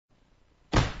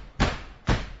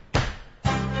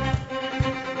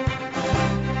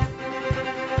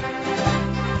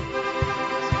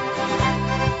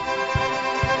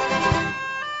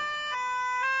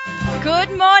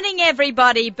Good morning,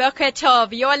 everybody. Boker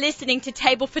Tov. You're listening to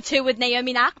Table for Two with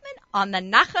Naomi Nachman on the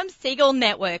Nachum Segal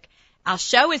Network. Our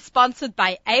show is sponsored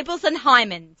by Abels and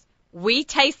Hyman's. We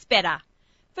taste better.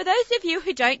 For those of you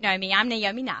who don't know me, I'm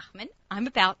Naomi Nachman. I'm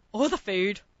about all the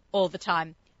food, all the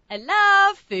time. I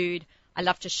love food. I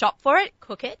love to shop for it,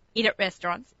 cook it, eat at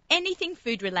restaurants, anything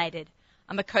food related.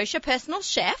 I'm a kosher personal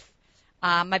chef.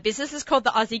 My business is called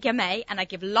the Aussie Gourmet, and I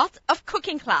give lots of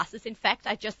cooking classes. In fact,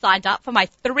 I just signed up for my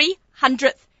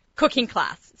 300th cooking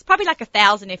class. It's probably like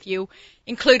 1,000 if you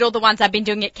include all the ones I've been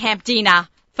doing at Camp Dina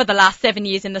for the last 7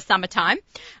 years in the summertime.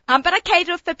 But I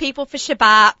cater for people for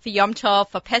Shabbat, for Yom Tov,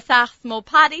 for Pesach, small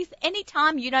parties.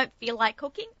 Anytime you don't feel like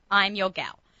cooking, I'm your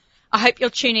gal. I hope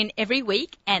you'll tune in every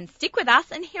week and stick with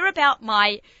us and hear about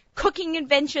my cooking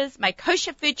adventures, my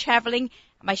kosher food traveling,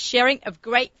 my sharing of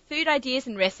great food ideas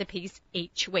and recipes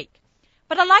each week.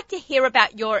 But I'd like to hear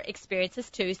about your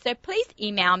experiences too, so please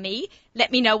email me.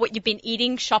 Let me know what you've been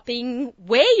eating, shopping,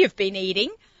 where you've been eating,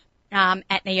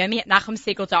 at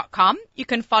naomi@nachumsegal.com. You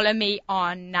can follow me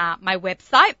on my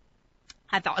website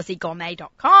at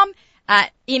theaussiegourmet.com.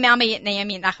 Email me at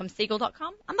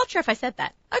naomi@nachumsegal.com. I'm not sure if I said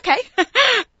that. Okay.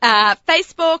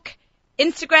 Facebook,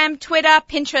 Instagram, Twitter,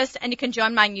 Pinterest, and you can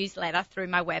join my newsletter through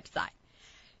my website.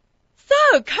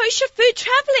 So, kosher food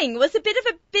traveling was a bit of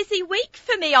a busy week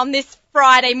for me on this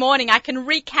Friday morning. I can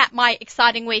recap my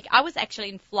exciting week. I was actually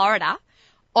in Florida.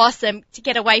 Awesome to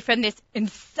get away from this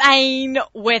insane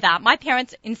weather. My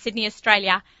parents in Sydney,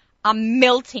 Australia are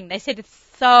melting. They said it's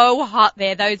so hot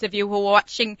there. Those of you who are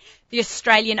watching the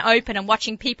Australian Open and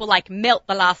watching people like melt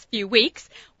the last few weeks,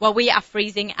 well, we are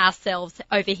freezing ourselves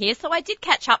over here. So I did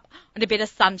catch up on a bit of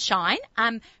sunshine.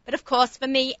 But of course, for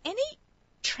me, any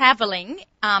traveling,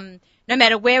 no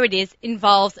matter where it is,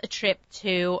 involves a trip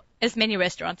to as many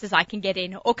restaurants as I can get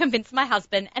in or convince my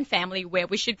husband and family where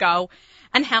we should go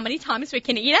and how many times we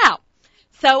can eat out.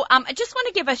 So I just want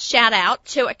to give a shout out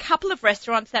to a couple of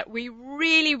restaurants that we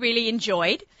really, really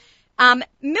enjoyed.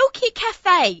 Milky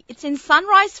Cafe. It's in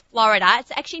Sunrise, Florida.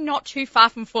 It's actually not too far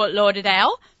from Fort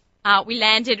Lauderdale. We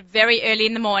landed very early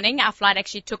in the morning. Our flight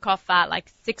actually took off like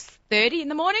 6:30 in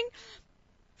the morning,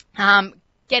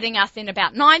 getting us in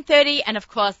about 9:30. And, of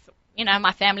course, you know,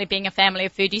 my family being a family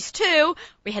of foodies too,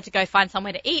 we had to go find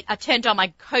somewhere to eat. I turned on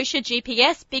my kosher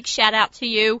GPS. Big shout out to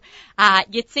you,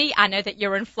 Yitzi. I know that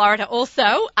you're in Florida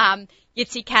also.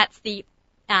 Yitzi Katz, the,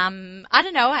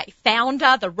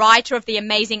 founder, the writer of the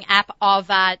amazing app of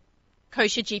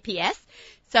Kosher GPS.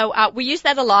 So we used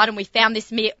that a lot, and we found this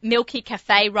Milky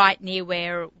Cafe right near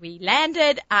where we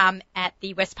landed at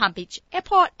the West Palm Beach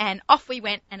Airport, and off we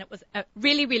went, and it was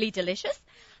really, really delicious.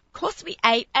 Of course, we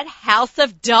ate at House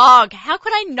of Dog. How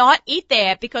could I not eat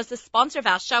there? Because the sponsor of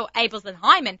our show, Abels and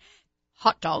Hyman,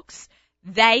 hot dogs,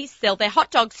 they sell their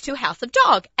hot dogs to House of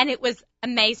Dog. And it was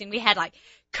amazing. We had like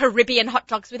Caribbean hot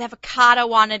dogs with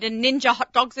avocado on it and ninja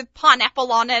hot dogs with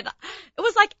pineapple on it. It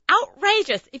was like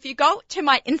outrageous. If you go to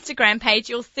my Instagram page,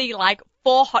 you'll see like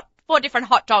four different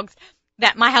hot dogs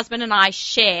that my husband and I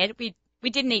shared. We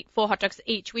didn't eat 4 hot dogs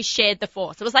each. We shared the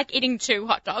 4. So it was like eating 2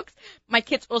 hot dogs. My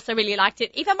kids also really liked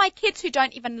it. Even my kids who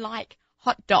don't even like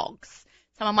hot dogs.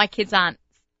 Some of my kids aren't.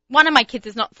 One of my kids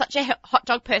is not such a hot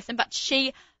dog person, but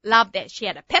she loved it. She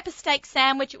had a pepper steak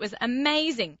sandwich. It was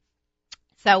amazing.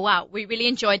 So, wow, we really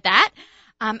enjoyed that.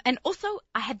 And also,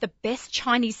 I had the best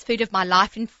Chinese food of my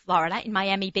life in Florida, in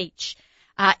Miami Beach.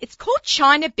 It's called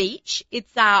China Beach.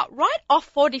 It's right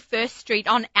off 41st Street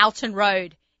on Alton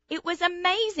Road. It was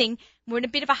amazing. We're in a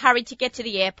bit of a hurry to get to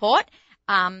the airport.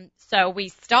 So we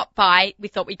stopped by. We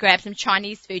thought we'd grab some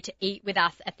Chinese food to eat with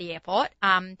us at the airport.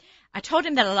 I told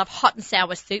him that I love hot and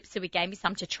sour soup, so he gave me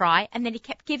some to try. And then he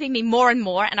kept giving me more and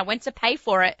more, and I went to pay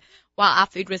for it while our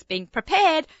food was being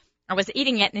prepared. I was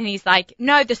eating it, and he's like,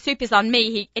 no, the soup is on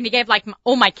me. He gave like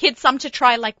all my kids some to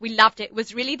try. Like, we loved it. It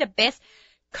was really the best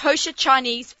kosher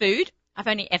Chinese food. I've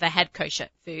only ever had kosher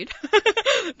food,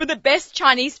 but the best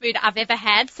Chinese food I've ever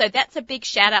had. So that's a big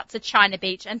shout out to China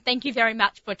Beach. And thank you very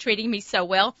much for treating me so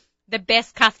well. The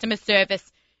best customer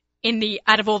service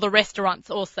out of all the restaurants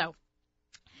also.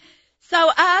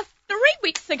 So, 3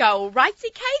 weeks ago, right,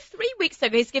 CK? 3 weeks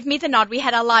ago, he's given me the nod. We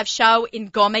had a live show in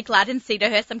Gourmet Glad in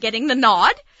Cedarhurst. I'm getting the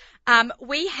nod.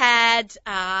 We had,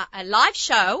 a live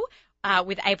show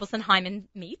with Abels and Hyman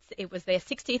Meats. It was their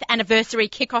 60th anniversary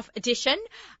kickoff edition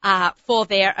for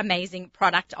their amazing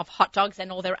product of hot dogs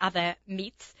and all their other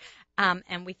meats.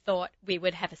 And we thought we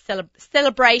would have a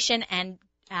celebration and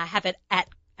have it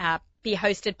be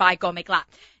hosted by Gourmet Glatt.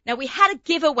 Now, we had a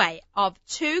giveaway of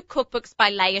 2 cookbooks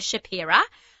by Leah Shapira.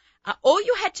 All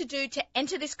you had to do to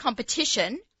enter this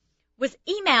competition was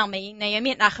email me,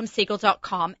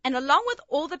 naomi@nachumsegal.com, and along with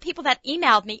all the people that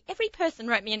emailed me, every person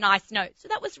wrote me a nice note. So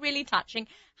that was really touching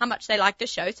how much they liked the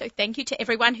show. So thank you to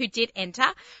everyone who did enter.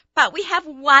 But we have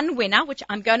one winner, which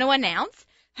I'm going to announce.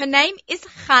 Her name is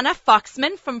Hannah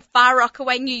Foxman from Far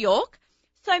Rockaway, New York.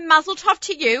 So mazel tov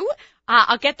to you.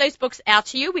 I'll get those books out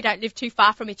to you. We don't live too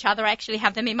far from each other. I actually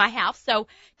have them in my house. So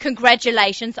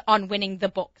congratulations on winning the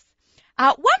books.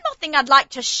 One more thing I'd like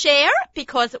to share,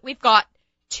 because we've got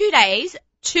 2 days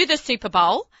to the Super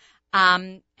Bowl.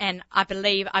 And I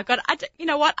believe you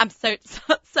know what? I'm so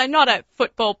not a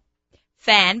football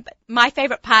fan, but my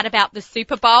favorite part about the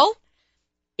Super Bowl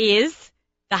is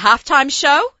the halftime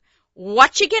show,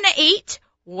 what you're going to eat,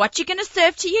 what you're going to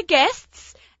serve to your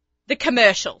guests, the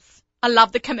commercials. I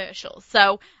love the commercials.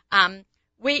 So,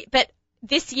 but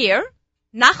this year,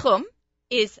 Nachum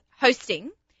is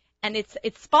hosting, and it's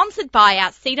sponsored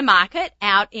by Cedar Market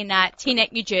out in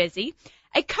Teaneck, New Jersey,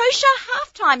 a kosher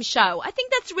halftime show. I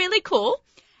think that's really cool.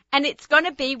 And it's going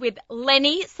to be with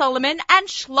Lenny Solomon and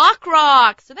Schlock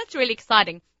Rock. So that's really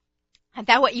exciting. And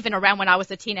they were even around when I was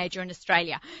a teenager in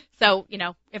Australia. So, you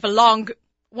know, we have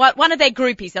one of their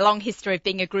groupies, a long history of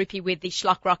being a groupie with the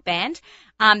Schlock Rock band.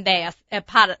 They are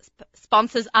part of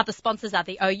sponsors. Other sponsors are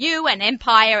the OU and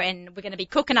Empire, and we're going to be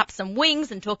cooking up some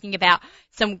wings and talking about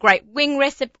some great wing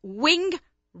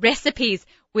recipes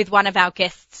with one of our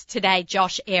guests today,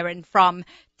 Josh Aaron from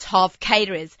Tov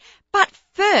Caterers. But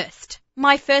first,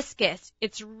 my first guest,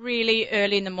 it's really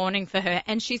early in the morning for her,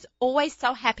 and she's always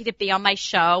so happy to be on my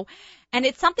show. And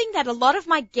it's something that a lot of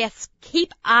my guests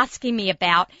keep asking me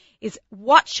about, is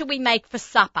what should we make for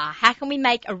supper? How can we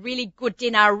make a really good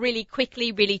dinner really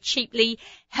quickly, really cheaply,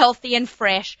 healthy and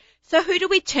fresh? So who do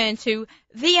we turn to?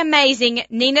 The amazing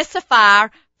Nina Safar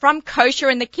from Kosher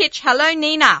in the Kitchen. Hello,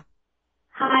 Nina.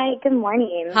 Hi, good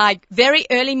morning. Hi, very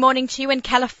early morning to you in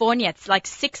California. It's like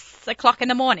 6 o'clock in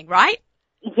the morning, right?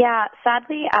 Yeah,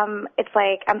 sadly, it's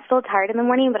like I'm still tired in the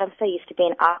morning, but I'm so used to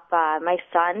being up. My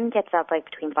son gets up like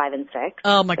between 5 and 6.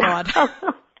 Oh my God.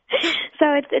 So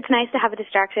it's nice to have a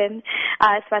distraction,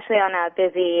 especially on a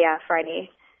busy Friday.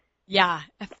 Yeah,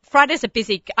 Fridays are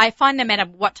busy. I find no matter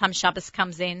what time Shabbos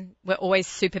comes in, we're always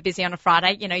super busy on a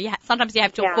Friday. You know, sometimes you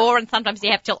have till 4 and sometimes you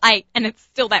have till 8, and it's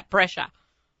still that pressure.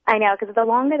 I know, because the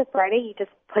longer the Friday, you just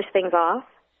push things off.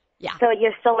 Yeah. So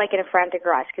you're still like in a frantic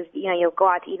rush because, you know, you'll go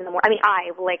out to eat in the morning.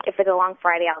 I mean, if it's a long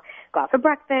Friday, I'll go out for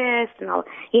breakfast and I'll,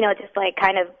 you know, just like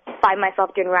kind of find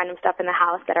myself doing random stuff in the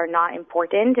house that are not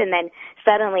important. And then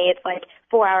suddenly it's like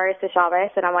 4 hours to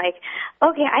Shabbos and I'm like,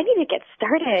 okay, I need to get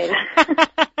started.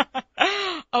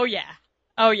 Oh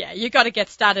yeah. You got to get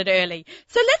started early.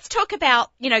 So let's talk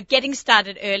about, you know, getting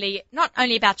started early, not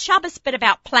only about Shabbos, but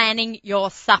about planning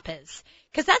your suppers.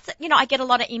 Because that's, you know, I get a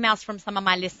lot of emails from some of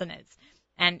my listeners.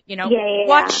 And, you know,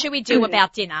 what should we do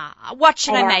about dinner? What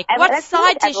should I make? What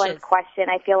side dishes? Everyone's question.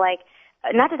 I feel like,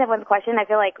 not just everyone's question, I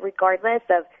feel like regardless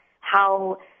of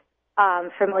how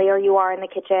familiar you are in the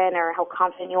kitchen or how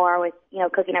confident you are with, you know,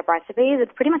 cooking up recipes,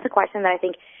 it's pretty much a question that I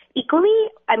think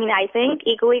equally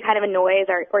kind of annoys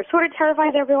or sort of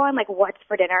terrifies everyone, like what's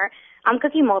for dinner? I'm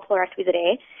cooking multiple recipes a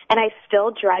day, and I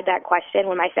still dread that question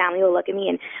when my family will look at me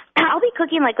and I'll be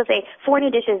cooking, like, let's say, 4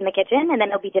 new dishes in the kitchen, and then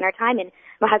it'll be dinner time, and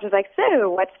my husband's like, so,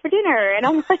 what's for dinner? And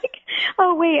I'm like,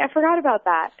 oh, wait, I forgot about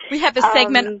that. We have a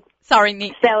segment. Sorry,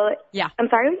 Nick. So, yeah. I'm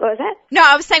sorry, what was that? No,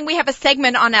 I was saying we have a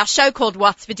segment on our show called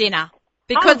What's for Dinner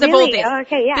because of all this. Oh,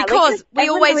 okay, yeah. Because we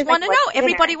always want to know.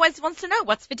 Everybody always wants to know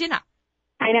what's for dinner.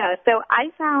 I know. So I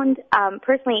found,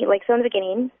 personally, like, so in the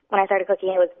beginning, when I started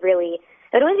cooking, it would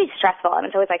always be stressful, and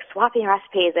it's always like swapping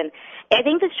recipes. And I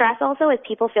think the stress also is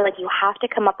people feel like you have to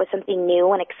come up with something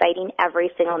new and exciting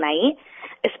every single night,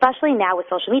 especially now with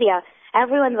social media.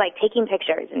 Everyone's like taking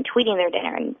pictures and tweeting their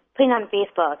dinner and putting it on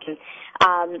Facebook. And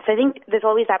so I think there's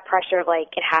always that pressure of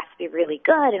like it has to be really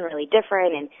good and really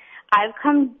different. And I've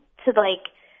come to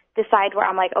like decide where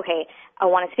I'm like, okay,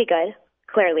 I want it to be good.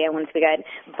 Clearly I want it to be good.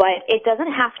 But it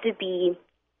doesn't have to be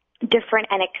different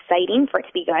and exciting for it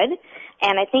to be good.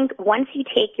 And I think once you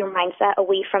take your mindset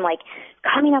away from like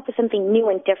coming up with something new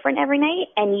and different every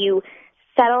night and you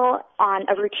settle on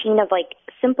a routine of like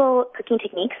simple cooking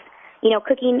techniques, you know,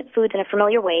 cooking foods in a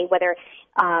familiar way, whether,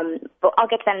 but I'll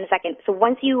get to that in a second. So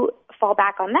once you fall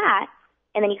back on that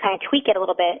and then you kind of tweak it a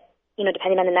little bit, you know,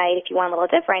 depending on the night, if you want a little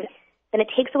different, then it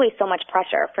takes away so much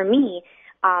pressure. For me,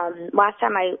 last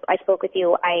time I spoke with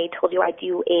you, I told you I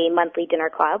do a monthly dinner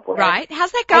club. Right.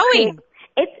 How's that going?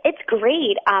 It's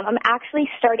great. I'm actually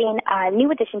starting a new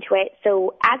addition to it.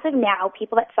 So as of now,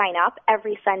 people that sign up,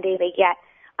 every Sunday they get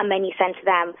a menu sent to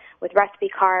them with recipe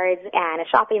cards and a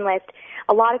shopping list.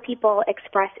 A lot of people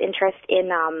express interest in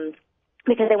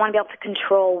because they want to be able to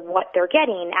control what they're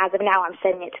getting. As of now, I'm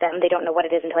sending it to them. They don't know what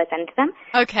it is until I send it to them.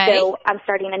 Okay. So I'm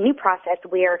starting a new process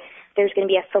where there's going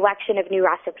to be a selection of new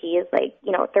recipes, like,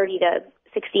 30 to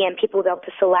 60, and people will be able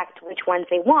to select which ones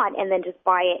they want and then just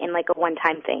buy it in like a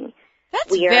one-time thing.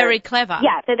 That's very clever.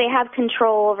 Yeah, so they have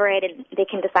control over it and they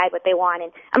can decide what they want,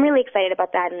 and I'm really excited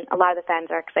about that, and a lot of the fans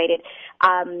are excited.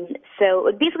 So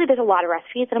basically there's a lot of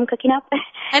recipes that I'm cooking up.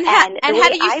 And how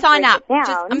do you sign up?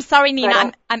 I'm sorry,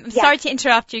 Nina, I'm sorry to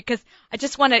interrupt you because I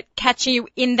just want to catch you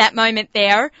in that moment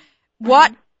there.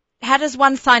 How does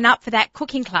one sign up for that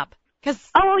cooking club?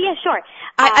 Oh, yeah, sure.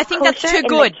 I think that's too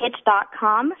good.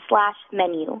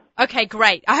 kosherandthekitch.com/menu. Okay,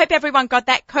 great. I hope everyone got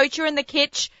that.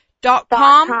 kosherandthekitch.com.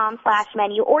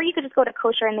 .com/menu, or you could just go to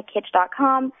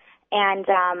kosherandthekitch.com, and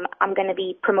I'm going to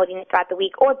be promoting it throughout the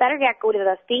week. Or better yet, go to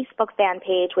the Facebook fan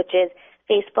page, which is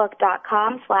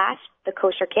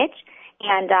facebook.com/thekosherkitch,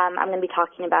 and I'm going to be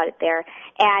talking about it there.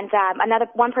 And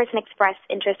one person expressed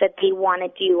interest that they want to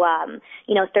do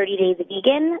 30 days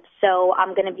vegan, so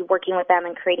I'm going to be working with them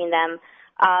and creating them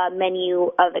a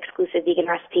menu of exclusive vegan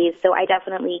recipes. So I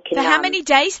definitely can. So how many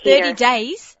days? 30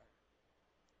 days?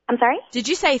 I'm sorry? Did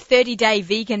you say 30-day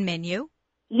vegan menu?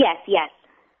 Yes.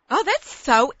 Oh, that's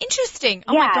so interesting.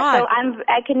 Oh, yeah, my God. So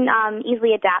I can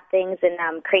easily adapt things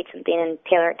and create something and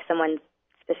tailor it to someone's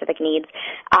specific needs.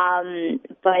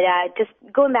 But just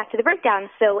going back to the breakdown,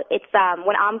 so it's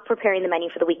when I'm preparing the menu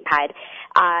for the week ahead,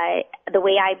 the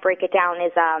way I break it down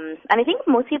is, and I think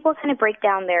most people kind of break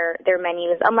down their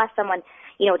menus, unless someone,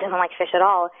 doesn't like fish at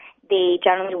all. They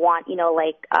generally want,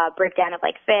 like a breakdown of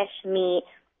like fish, meat,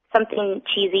 something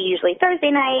cheesy, usually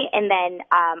Thursday night, and then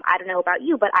I don't know about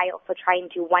you, but I also try and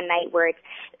do one night where it's,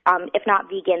 if not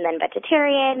vegan, then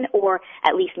vegetarian, or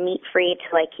at least meat-free to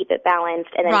like keep it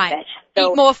balanced, and then fish.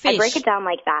 So eat more fish. I break it down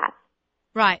like that.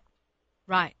 Right.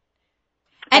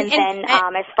 And then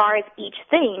as far as each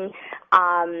thing,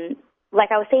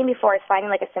 like I was saying before, it's finding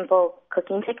like a simple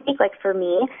cooking technique. Like for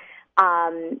me,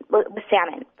 with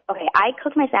salmon. Okay, I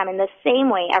cook my salmon the same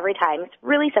way every time. It's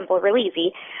really simple, really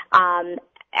easy.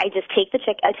 I just take the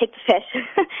fish, I take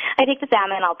the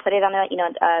salmon, I'll put it on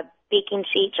a baking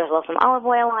sheet, drizzle some olive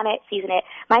oil on it, season it.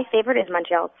 My favorite is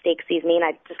Montreal steak seasoning.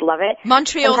 I just love it.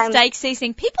 Montreal steak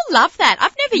seasoning. People love that.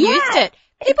 I've never used it.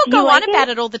 People go on about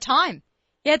it all the time.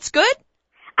 Yeah, it's good.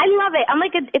 I love it.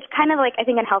 It's kind of like, I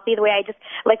think, unhealthy the way I just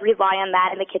like rely on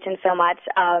that in the kitchen so much.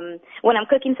 When I'm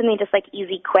cooking something just like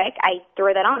easy, quick, I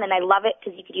throw that on, and I love it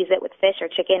because you could use it with fish or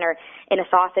chicken or in a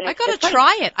sauce. And I got to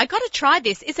try it. I got to try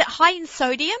this. Is it high in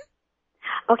sodium?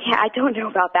 Okay, I don't know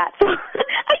about that. So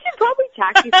I should probably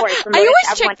check before I promote I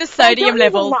always it to check the sodium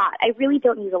level. Use a lot. I really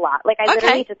don't use a lot. Like I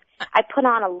literally I put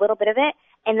on a little bit of it,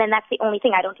 and then that's the only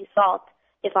thing. I don't do salt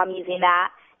if I'm using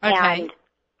that. Okay. And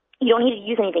you don't need to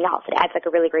use anything else. It adds like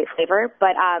a really great flavor.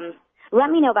 But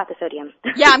let me know about the sodium.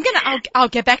 Yeah, I'll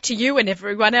get back to you and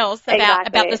everyone else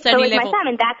about the sodium level. So with my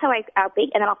salmon, that's how I'll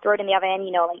bake, and then I'll throw it in the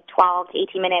oven, like 12 to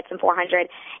 18 minutes and 400,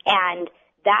 and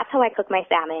that's how I cook my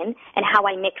salmon. And how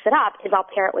I mix it up is I'll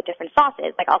pair it with different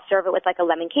sauces. Like I'll serve it with like a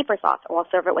lemon caper sauce, or I'll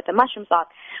serve it with a mushroom sauce,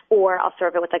 or I'll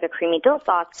serve it with like a creamy dill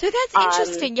sauce. So that's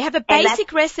interesting. You have a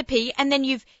basic recipe, and then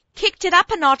you've kicked it up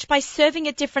a notch by serving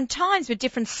at different times with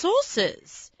different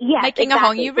sauces. Yes, making a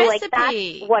whole new recipe.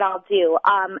 That's what I'll do.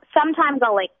 Sometimes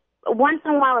I'll once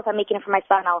in a while, if I'm making it for my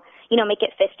son, I'll, make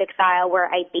it fish stick style where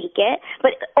I bake it.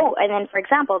 But, and then, for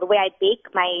example, the way I bake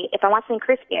if I want something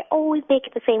crispy, I always bake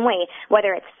it the same way,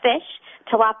 whether it's fish,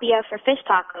 tilapia for fish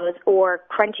tacos, or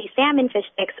crunchy salmon fish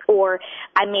sticks, or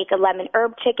I make a lemon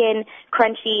herb chicken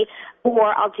crunchy,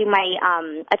 or I'll do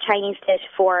my, a Chinese dish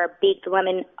for baked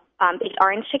baked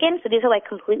orange chicken. So these are like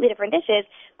completely different dishes,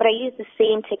 but I use the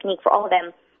same technique for all of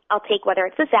them. I'll take whether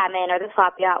it's the salmon or the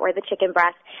tilapia or the chicken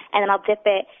breast, and then I'll dip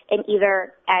it in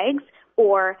either eggs,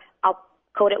 or I'll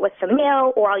coat it with some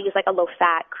mayo, or I'll use like a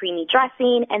low-fat creamy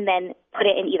dressing, and then put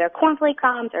it in either cornflake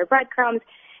crumbs or breadcrumbs,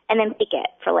 and then bake it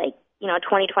for 20,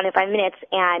 25 minutes,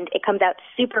 and it comes out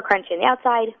super crunchy on the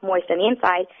outside, moist on the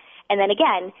inside. And then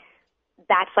again,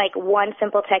 that's like one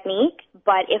simple technique,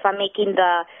 but if I'm making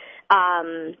the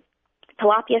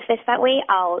tilapia fish that way,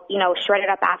 I'll, shred it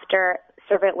up after,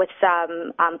 serve it with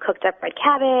some cooked up red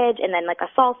cabbage and then like a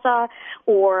salsa,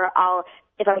 or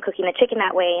if I'm cooking the chicken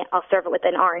that way, I'll serve it with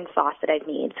an orange sauce that I've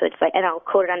made. So it's and I'll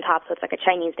coat it on top so it's like a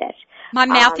Chinese dish. My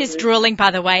mouth is drooling, by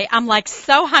the way. I'm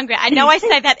so hungry. I know I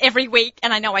say that every week,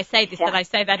 and I know I say this, that I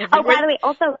say that every week. Oh, by the way,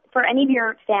 also for any of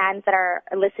your fans that are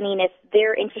listening, if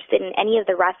they're interested in any of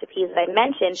the recipes that I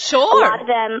mentioned, sure. A lot of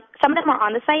them, some of them are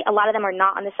on the site, a lot of them are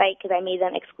not on the site because I made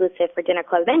them exclusive for Dinner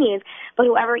Club menus, but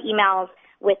whoever emails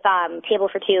with Table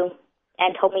for Two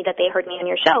and told me that they heard me on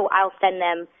your show, I'll send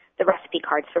them the recipe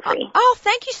cards for free. Oh,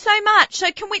 thank you so much. So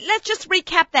let's just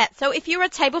recap that. So if you're a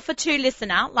Table for Two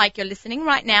listener, like you're listening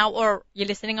right now, or you're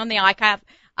listening on the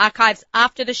archives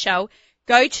after the show,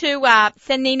 go to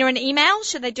send Nina an email.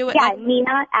 Should they do it? Yeah,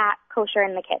 Nina at Kosher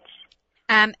in the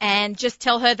Kitchen. And just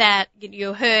tell her that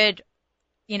you heard,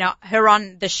 her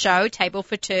on the show, Table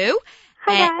for Two.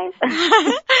 Hi,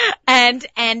 guys.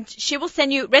 and she will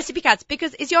send you recipe cards,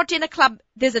 because is your dinner club,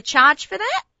 there's a charge for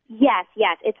that? Yes.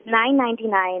 It's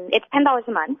 $9.99. It's $10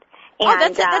 a month.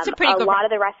 And that's a pretty good. A lot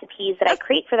of the recipes that I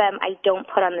create for them, I don't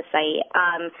put on the site.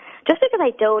 Just because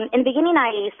I don't. In the beginning,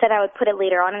 I said I would put it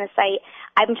later on in the site.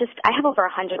 I have over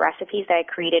 100 recipes that I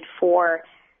created for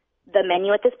the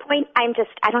menu at this point. I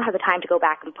don't have the time to go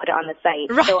back and put it on the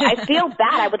site. Right. So I feel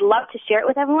bad. I would love to share it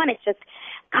with everyone. It's just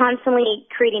constantly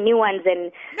creating new ones,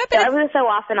 and every so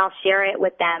often I'll share it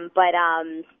with them. But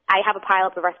I have a pile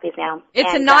up of recipes now.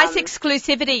 It's a nice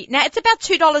exclusivity. Now, it's about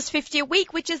 $2.50 a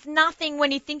week, which is nothing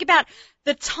when you think about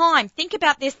the time. Think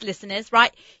about this, listeners,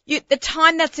 right? The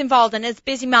time that's involved, and as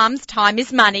busy mums, time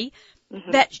is money,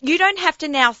 that you don't have to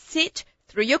now sit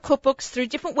through your cookbooks, through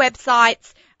different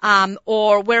websites,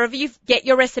 or wherever you get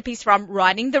your recipes from,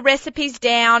 writing the recipes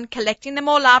down, collecting them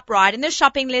all up, writing the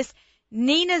shopping list.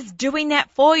 Nina's doing that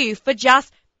for you for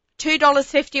just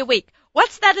 $2.50 a week.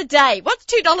 What's that a day? What's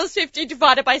 $2.50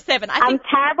 divided by 7? I'm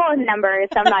terrible in numbers,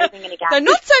 so I'm not even going to guess. So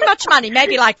not so much money,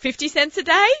 maybe like 50 cents a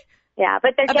day? Yeah,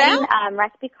 but they're getting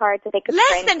recipe cards that they could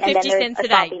less print, than 50 and then there's cents a a day.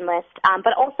 shopping list.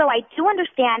 But also, I do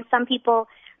understand some people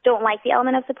don't like the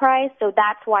element of surprise, so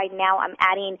that's why now I'm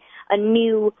adding a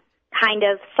new kind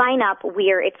of sign up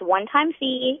where it's one-time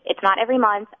fee, it's not every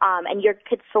month, and you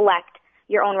could select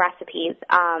your own recipes.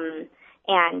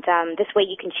 And this way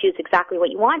you can choose exactly what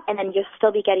you want, and then you'll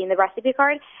still be getting the recipe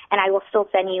card, and I will still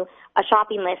send you a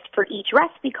shopping list for each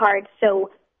recipe card. So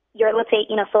you're, let's say,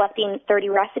 selecting 30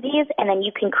 recipes, and then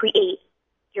you can create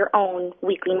your own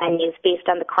weekly menus based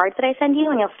on the cards that I send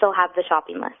you, and you'll still have the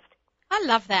shopping list. I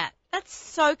love that. That's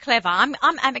so clever. I'm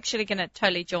actually going to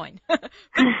totally join.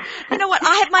 You know what?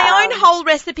 I have my own whole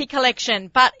recipe collection,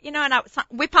 but, and I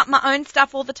whip up my own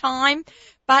stuff all the time.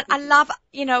 But I love,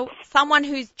 someone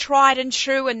who's tried and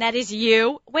true, and that is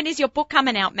you. When is your book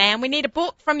coming out, man? We need a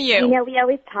book from you. We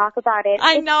always talk about it.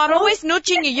 I know. I'm always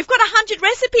nudging you. You've got 100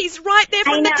 recipes right there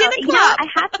from the dinner club. I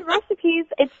have the recipes.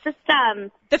 It's just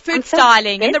the food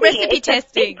styling and the recipe testing.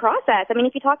 It's a big process. I mean,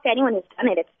 if you talk to anyone who's done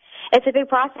it, it's a big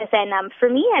process. And for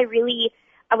me,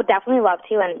 I would definitely love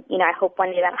to, and I hope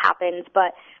one day that happens.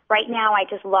 But right now, I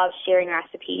just love sharing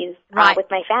recipes with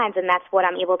my fans, and that's what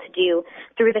I'm able to do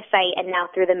through the site and now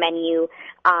through the menu.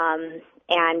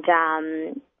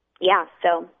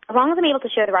 So as long as I'm able to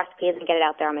share the recipes and get it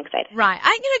out there, I'm excited. Right.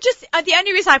 The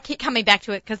only reason I keep coming back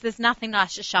to it, because there's nothing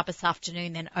nice to Shabbos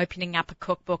afternoon than opening up a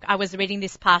cookbook. I was reading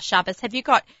this past Shabbos. Have you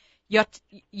got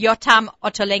Yotam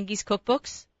Ottolenghi's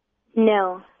cookbooks?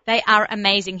 No. They are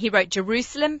amazing. He wrote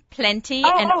Jerusalem, Plenty,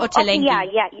 and Ottolenghi.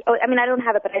 Okay, yeah. I mean, I don't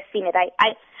have it, but I've seen it.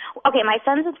 My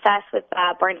son's obsessed with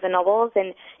Barnes & Nobles,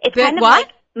 and it's kind of like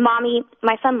mommy.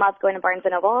 My son loves going to Barnes &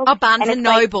 Nobles. Oh, Barnes &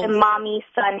 Nobles. Like the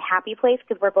mommy-son happy place,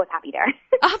 because we're both happy there.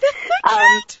 Oh, that's so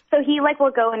cute. So he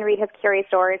will go and read his curious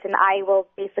stories, and I will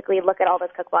basically look at all those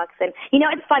cookbooks. And,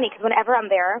 it's funny, because whenever I'm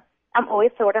there, I'm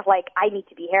always sort of like, I need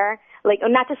to be here. Like,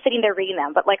 I'm not just sitting there reading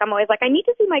them, but I'm always like, I need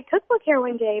to see my cookbook here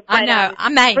one day. But, I know.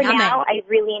 Now, I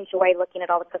really enjoy looking at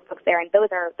all the cookbooks there, and those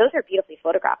are beautifully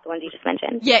photographed, the ones you just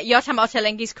mentioned. Yeah, Yotam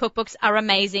Ottolenghi's cookbooks are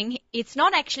amazing. It's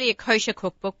not actually a kosher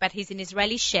cookbook, but he's an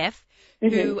Israeli chef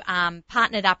who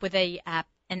partnered up with a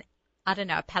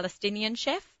Palestinian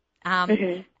chef.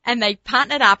 And they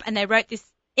partnered up, and they wrote this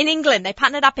in England. They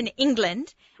partnered up in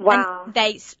England. Wow. And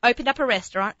they opened up a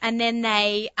restaurant, and then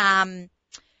they,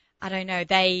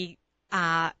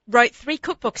 wrote 3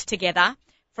 cookbooks together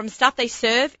from stuff they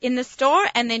serve in the store,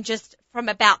 and then just from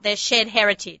about their shared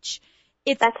heritage.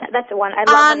 That's the one. I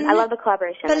love the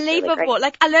collaboration. Unbelievable.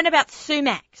 Really I learned about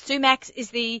sumac. Sumac is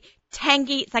the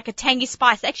tangy, it's like a tangy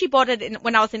spice. I actually bought it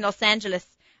when I was in Los Angeles,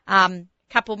 a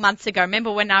couple months ago.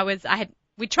 Remember when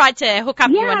we tried to hook up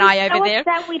you and I over there.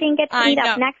 Yeah, we didn't get to meet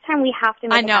up. Next time we have to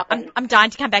make it happen. I'm dying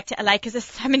to come back to LA because there's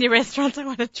so many restaurants I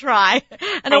want to try.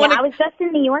 And I was just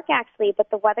in New York actually,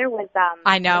 but the weather was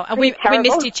I know. And we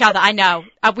missed each other. I know.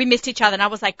 We missed each other, and I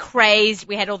was like crazed.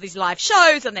 We had all these live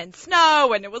shows and then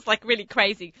snow, and it was like really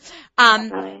crazy.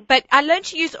 But I learned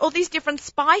to use all these different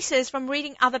spices from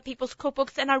reading other people's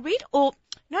cookbooks, and not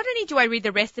only do I read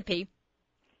the recipe,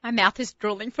 my mouth is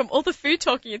drooling from all the food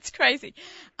talking. It's crazy.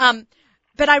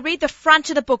 But I read the front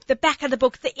of the book, the back of the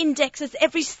book, the indexes,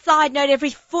 every side note, every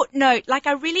footnote.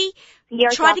 I really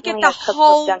try to get the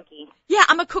whole. Junkie. Yeah,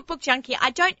 I'm a cookbook junkie.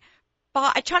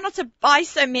 I try not to buy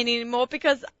so many anymore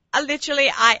because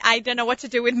I don't know what to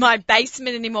do with my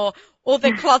basement anymore. Or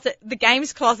the closet, the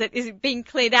games closet is being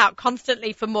cleared out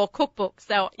constantly for more cookbooks.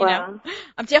 So, you know,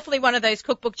 I'm definitely one of those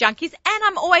cookbook junkies, and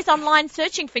I'm always online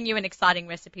searching for new and exciting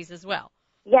recipes as well.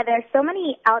 Yeah, there's so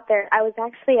many out there. I was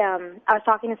actually, I was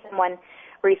talking to someone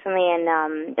recently,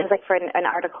 and it was like for an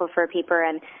article for a paper,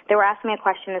 and they were asking me a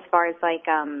question as far as like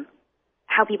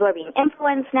how people are being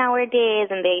influenced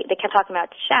nowadays, and they kept talking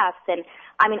about chefs, and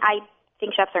I mean, I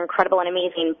think chefs are incredible and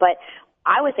amazing, but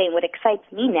I was saying what excites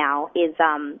me now is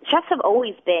chefs have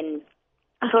always been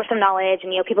a source of knowledge,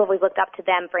 and, you know, people have always looked up to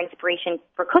them for inspiration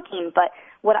for cooking, but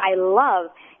what I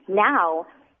love now,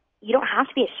 you don't have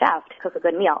to be a chef to cook a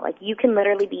good meal. Like, you can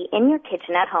literally be in your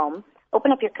kitchen at home,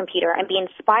 open up your computer, and be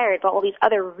inspired by all these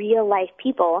other real-life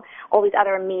people, all these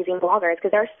other amazing bloggers, because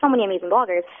there are so many amazing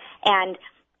bloggers, and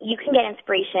you can get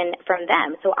inspiration from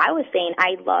them. So I was saying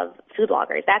I love food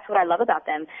bloggers. That's what I love about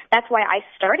them. That's why I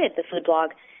started the food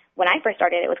blog. When I first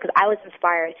started, it was because I was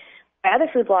inspired by other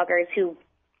food bloggers who,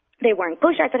 they weren't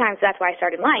kosher at the time, so that's why I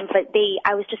started mine, but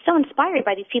I was just so inspired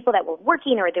by these people that were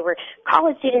working, or they were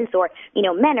college students, or, you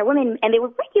know, men or women, and they were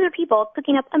regular people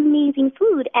cooking up amazing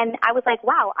food, and I was like,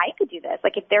 wow, I could do this.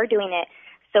 Like, if they're doing it,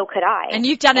 so could I. And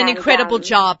you've done an incredible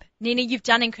job. Nina, you've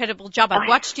done an incredible job. I've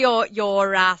watched your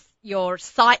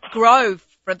site grow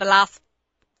for the last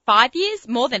 5 years,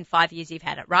 more than 5 years you've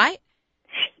had it, right?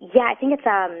 Yeah, I think it's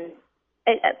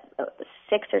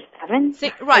 6 or 7.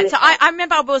 Right. So I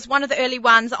remember I was one of the early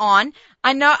ones on.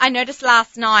 I noticed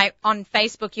last night on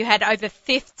Facebook you had over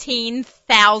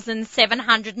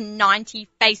 15,790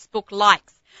 Facebook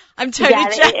likes. I'm totally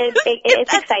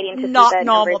it's exciting to see not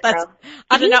normal. That's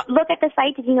I don't know. Look at the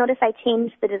site. Did you notice I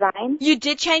changed the design? You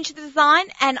did change the design,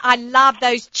 and I love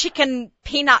those chicken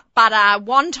peanut butter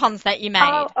wontons that you made.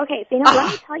 Oh, okay. So, you know,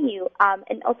 let me tell you,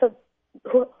 and also,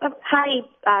 hi,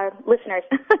 listeners.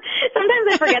 Sometimes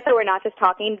I forget that we're not just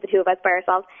talking, the two of us by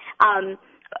ourselves.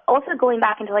 Also going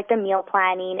back into like the meal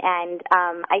planning, and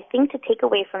I think to take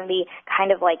away from the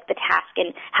kind of like the task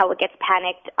and how it gets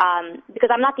panicked, because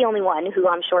I'm not the only one who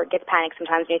I'm sure gets panicked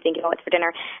sometimes when you're thinking, oh, what's for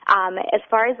dinner. As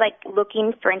far as like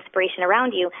looking for inspiration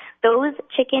around you, those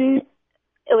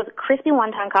it was crispy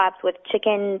wonton cups with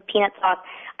chicken peanut sauce.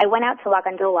 I went out to La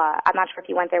Gondola. I'm not sure if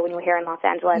you went there when you were here in Los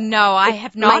Angeles. No, I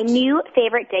have not. My new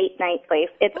favorite date night place.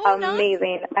 It's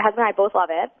amazing. Nice. My husband and I both love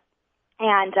it.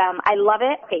 And I love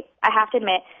it. Okay, I have to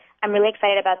admit, I'm really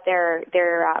excited about their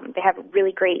they have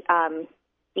really great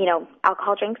you know,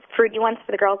 alcohol drinks, fruity ones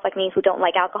for the girls like me who don't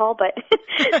like alcohol, but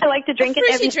I like to drink it. A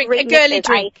girly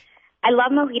drink. I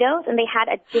love mojitos, and they had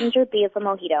a ginger basil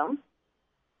mojito.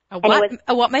 A what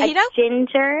mojito? A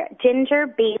ginger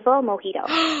basil mojito.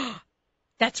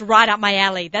 That's right up my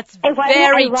alley. That's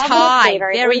very Thai.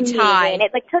 Very Thai. And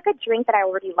it like took a drink that I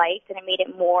already liked, and it made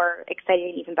it more exciting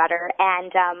and even better.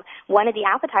 And one of the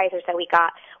appetizers that we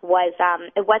got was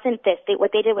it wasn't this.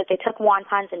 What they did was they took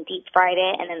wontons and deep fried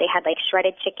it, and then they had like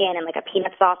shredded chicken and like a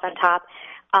peanut sauce on top.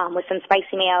 With some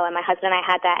spicy mayo, and my husband and I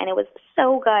had that, and it was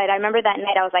so good. I remember that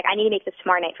night I was like, I need to make this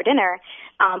tomorrow night for dinner,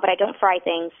 but I don't fry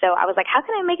things. So I was like, how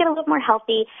can I make it a little more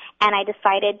healthy? And I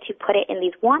decided to put it in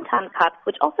these wonton cups,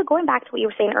 which also going back to what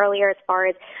you were saying earlier as far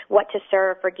as what to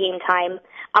serve for game time.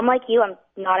 I'm like you, I'm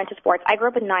not into sports. I grew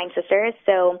up with 9 sisters,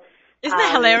 so... Isn't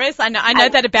that hilarious? I know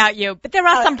that about you. But there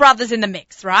are some brothers in the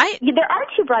mix, right? Yeah, there are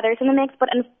 2 brothers in the mix, but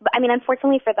I mean,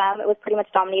 unfortunately for them, it was pretty much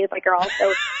dominated by girls.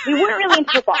 So we weren't really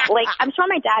into football. Like, I'm sure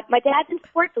my dad's in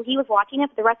sports, so he was watching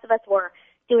it, but the rest of us were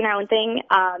doing our own thing.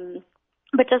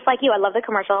 But just like you, I love the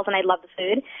commercials and I love the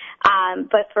food.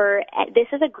 But this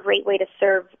is a great way to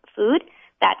serve food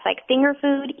that's like finger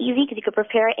food, easy, because you could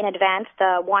prepare it in advance,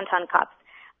 the wonton cups.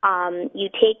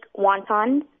 You take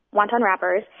wonton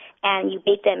wrappers, and you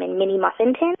bake them in mini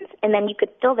muffin tins, and then you could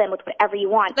fill them with whatever you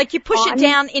want. Like you push it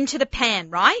down into the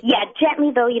pan, right? Yeah, gently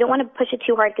though. You don't want to push it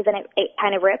too hard because then it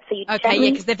kind of rips. So you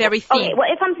because they're very thin. Okay, well,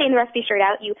 if I'm saying the recipe straight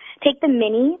out, you take the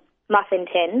mini muffin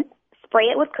tin, spray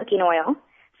it with cooking oil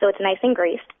so it's nice and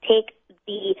greased. Take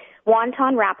the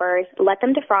wonton wrappers, let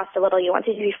them defrost a little. You want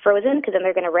it to be frozen because then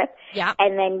they're going to rip. Yeah.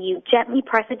 And then you gently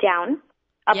press it down.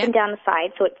 Up and down the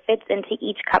side, so it fits into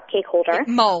each cupcake holder.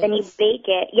 Mold. Then you bake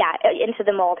it, into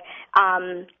the mold.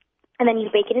 And then you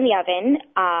bake it in the oven.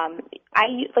 I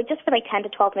use just for 10 to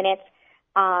 12 minutes.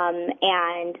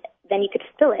 And then you could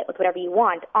fill it with whatever you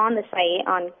want. On the site,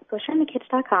 on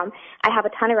kosherandthekitchen.com, I have a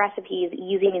ton of recipes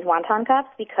using these wonton cups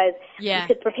because you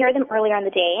could prepare them earlier in the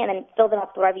day and then fill them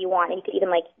up with whatever you want, and you could even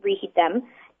reheat them.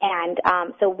 And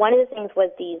so one of the things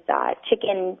was these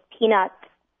chicken peanut.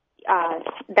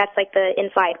 That's like the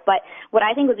inside. But what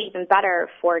I think would be even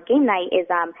better for game night is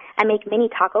I make mini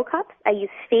taco cups. I use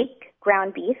fake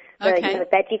ground beef, the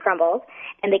veggie crumbles,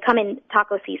 and they come in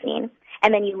taco seasoning.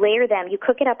 And then you layer them, you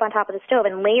cook it up on top of the stove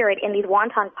and layer it in these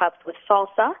wonton cups with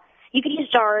salsa. You could use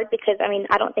jarred because,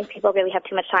 I don't think people really have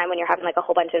too much time when you're having like a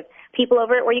whole bunch of people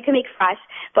over, or you can make fresh.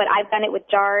 But I've done it with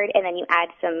jarred, and then you add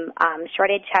some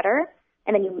shredded cheddar,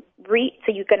 and then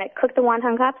so you're going to cook the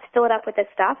wonton cups, fill it up with this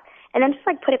stuff, and then just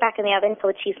like put it back in the oven until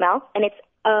the cheese melts, and it's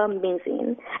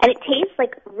amazing. And it tastes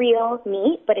like real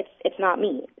meat, but it's not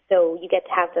meat. So you get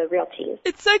to have the real cheese.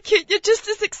 It's so cute. You're just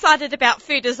as excited about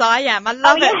food as I am. I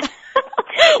love it.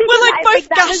 We're like both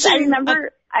gushing. I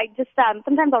remember,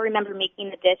 sometimes I'll remember making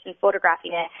the dish and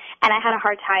photographing it, and I had a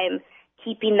hard time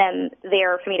keeping them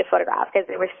there for me to photograph because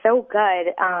they were so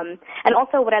good. And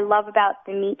also what I love about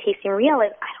the meat tasting real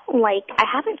is I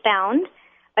haven't found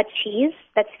a cheese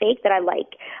that's fake that I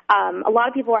like. A lot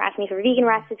of people were asking me for vegan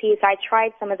recipes, so I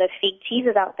tried some of the fake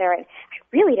cheeses out there, and I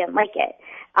really didn't like it.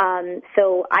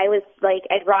 So I was like,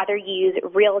 I'd rather use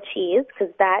real cheese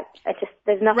because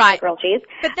there's nothing like real cheese.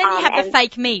 But then you have the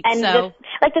fake meat, and so.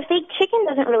 The fake chicken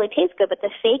doesn't really taste good, but the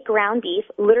fake ground beef,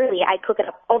 literally, I cook it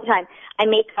up all the time. I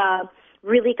make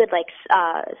really good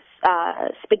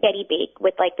spaghetti bake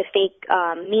with like the fake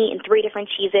meat and 3 different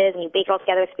cheeses, and you bake it all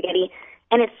together with spaghetti.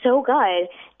 And it's so good,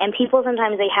 and people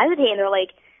sometimes they hesitate, and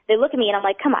they look at me, and I'm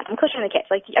like, come on, I'm kosher in the kitchen.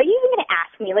 Like, are you even going to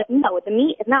ask me? Like, no, the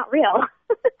meat is not real,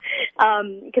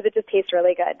 because it just tastes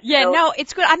really good. Yeah, no,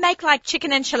 it's good. I make like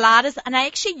chicken enchiladas, and I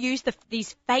actually use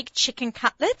these fake chicken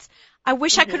cutlets. I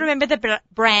wish I could remember the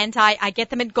brand. I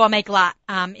get them in Gourmet Glatt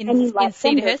in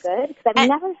Cedarhurst. Good, because I've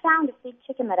never found a fake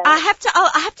chicken that I have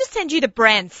to send you the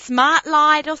brand, Smart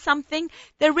Light or something.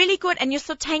 They're really good, and you're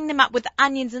sauteing them up with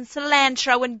onions and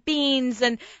cilantro and beans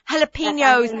and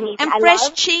jalapenos and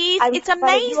fresh cheese. It's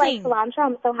amazing. I like cilantro.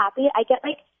 I'm so happy. I get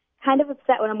kind of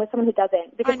upset when I'm with someone who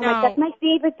doesn't, because I'm like, that's my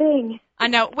favorite thing. I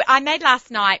know. I made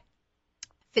last night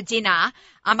for dinner.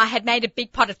 I had made a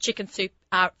big pot of chicken soup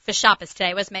for Shabbos today.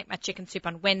 I always make my chicken soup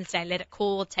on Wednesday, let it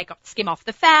cool, skim off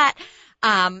the fat.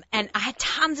 And I had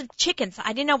tons of chicken, so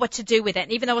I didn't know what to do with it.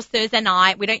 And even though it was Thursday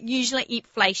night, we don't usually eat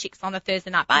fleischiks on a Thursday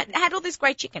night, but I had all this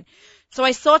great chicken. So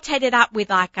I sauteed it up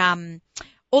with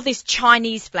all these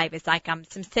Chinese flavors,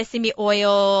 some sesame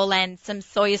oil and some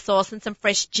soy sauce and some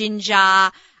fresh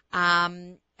ginger.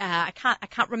 I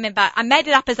can't remember. I made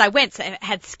it up as I went, so it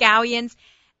had scallions.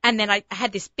 And then I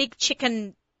had this big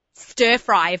chicken stir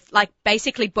fry,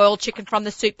 basically boiled chicken from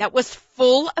the soup that was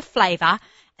full of flavor.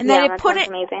 And then I put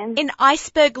it in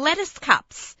iceberg lettuce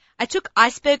cups. I took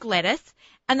iceberg lettuce,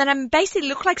 and then I basically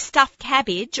looked like stuffed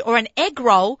cabbage or an egg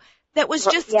roll that was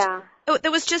just lettuce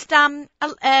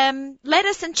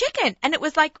and chicken, and it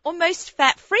was like almost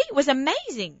fat free. It was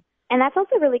amazing. And that's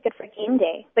also really good for game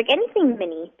day. Like anything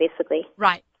mini, basically.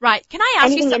 Right. Can I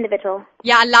ask anything individual?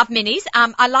 Yeah, I love minis.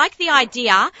 I like the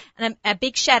idea, and a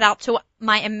big shout out to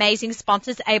my amazing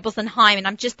sponsors, Abels and Hyman.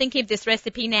 I'm just thinking of this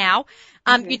recipe now.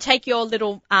 You take your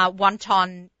little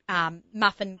wonton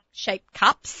muffin-shaped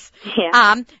cups. Yeah.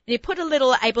 And you put a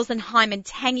little Abels and Hyman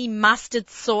tangy mustard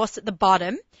sauce at the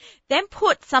bottom. Then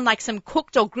put some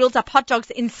cooked or grilled up hot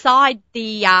dogs inside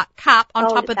the cup on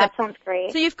top of that sounds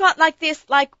great. So you've got this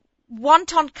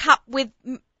wonton cup with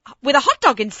a hot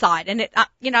dog inside, and it,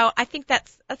 I think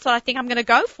that's what I think I'm going to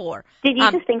go for. Did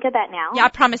you just think of that now? Yeah, I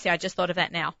promise you, I just thought of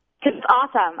that now. Because it's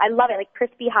awesome. I love it, like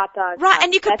crispy hot dogs. Right,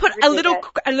 and you could put really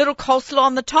a little coleslaw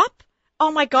on the top.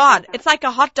 Oh my God, It's like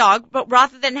a hot dog, but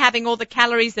rather than having all the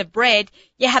calories of bread,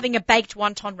 you're having a baked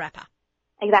wonton wrapper.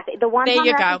 Exactly. The wonton there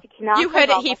you wrapper, go. You heard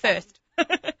it here first.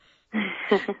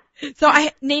 So,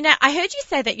 Nina, I heard you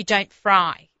say that you don't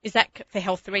fry. Is that for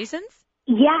health reasons?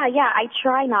 Yeah, I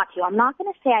try not to. I'm not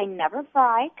going to say I never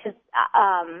fry, because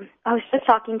I was just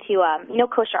talking to,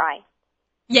 Kosher Eye.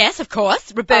 Yes, of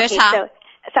course, Roberta. Okay,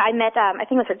 so I met, I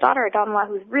think it was her daughter, her daughter-in-law,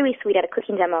 who's really sweet, at a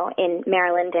cooking demo in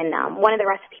Maryland, and one of the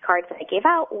recipe cards that I gave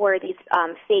out were these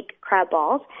fake crab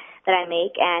balls that I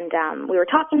make, and we were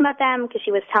talking about them because she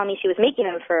was telling me she was making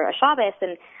them for a Shabbos,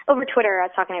 and over Twitter I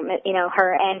was talking to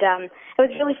her, and it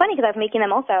was really funny because I was making them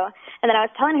also, and then I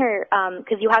was telling her,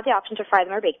 because you have the option to fry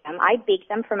them or bake them. I bake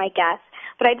them for my guests,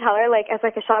 but I tell her, as a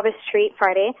Shabbos treat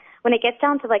Friday, when it gets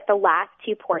down to the last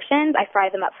 2 portions, I fry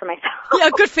them up for myself.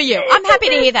 Yeah, good for you. I'm happy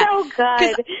to hear that. So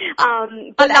good.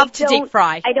 I love to deep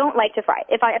fry. I don't like to fry.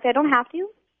 If I don't have to,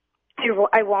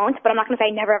 I won't, but I'm not going to say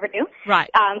I never ever do. Right.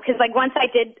 Because once I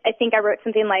did, I think I wrote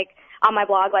something on my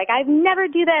blog, I've never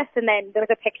do this, and then there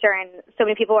was a picture, and so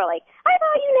many people were like, I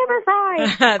thought you never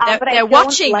fry. They're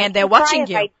watching, and they're watching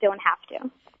you. I don't have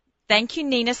to. Thank you,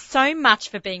 Nina, so much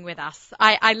for being with us.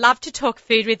 I love to talk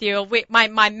food with you.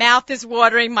 My mouth is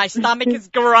watering, my stomach is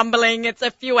grumbling. It's a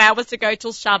few hours to go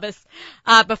till Shabbos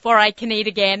before I can eat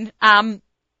again.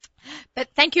 But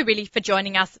thank you really for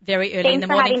joining us very early in the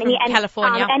morning from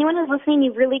California. Anyone who's listening,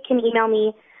 you really can email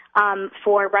me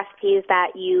for recipes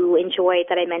that you enjoyed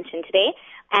that I mentioned today.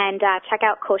 And check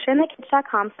out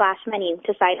kosherandthekids.com/menu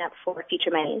to sign up for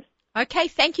future menus. Okay,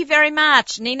 thank you very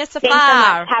much, Nina Safar. Thanks so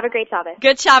much. Have a great Shabbos.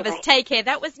 Good Shabbos. Bye-bye. Take care.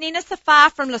 That was Nina Safar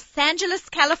from Los Angeles,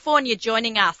 California,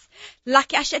 joining us.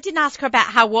 Lucky, I didn't ask her about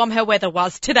how warm her weather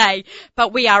was today,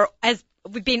 but we've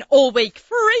been all week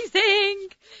freezing.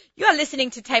 You are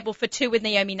listening to Table for Two with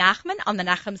Naomi Nachman on the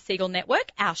Nachum Segal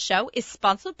Network. Our show is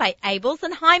sponsored by Abels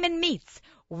and Hyman Meats.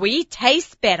 We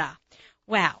taste better.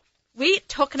 Wow. We're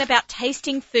talking about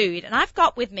tasting food, and I've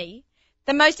got with me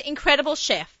the most incredible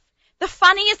chef, the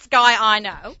funniest guy I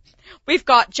know. We've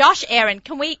got Josh Aaron.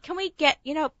 Can we get,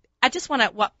 I just want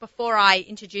to, before I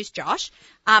introduce Josh,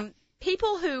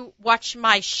 people who watch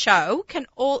my show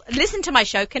listen to my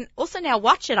show can also now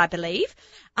watch it, I believe.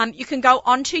 You can go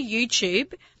onto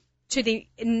YouTube to the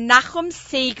Nachum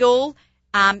Segal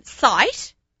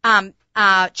site,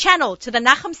 channel, to the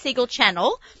Nachum Segal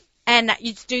channel, and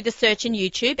you do the search in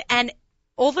YouTube, and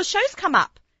all the shows come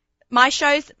up. My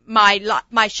shows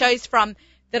from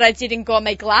that I did in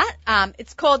Gourmet Glatt.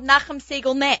 It's called Nachum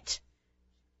Segal Net.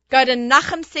 Go to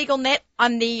Nachum Segal Net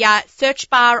on the search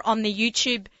bar on the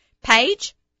YouTube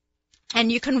page,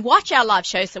 and you can watch our live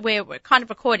shows. So we're kind of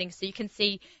recording, so you can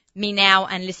see me now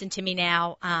and listen to me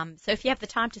now. So if you have the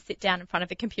time to sit down in front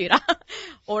of a computer,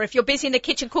 or if you're busy in the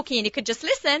kitchen cooking and you could just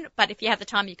listen, but if you have the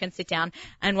time, you can sit down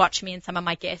and watch me and some of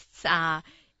my guests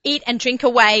eat and drink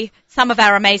away some of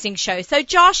our amazing shows. So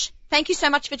Josh, thank you so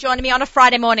much for joining me on a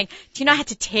Friday morning. Do you know I had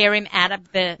to tear him out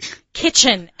of the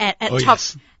kitchen at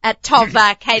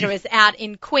Tov Caterers out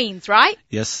in Queens, right?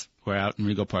 Yes. We're out in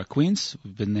Rego Park, Queens.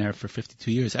 We've been there for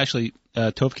 52 years. Actually,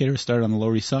 Tov Caterers started on the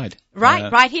Lower East Side.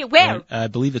 Right, right here. Where? I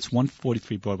believe it's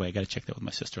 143 Broadway. I got to check that with my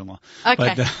sister-in-law.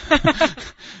 Okay.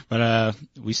 But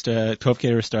Tov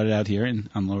Caterers started out here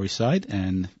on Lower East Side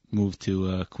and moved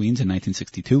to Queens in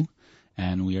 1962,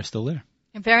 and we are still there.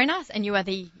 Very nice. And you are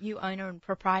the owner and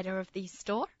proprietor of the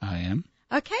store? I am.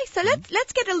 Okay, so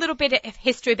let's get a little bit of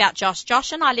history about Josh.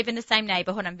 Josh and I live in the same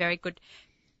neighborhood. I'm very good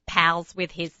pals with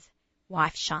his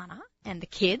wife Shana, and the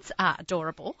kids are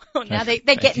adorable. Now they're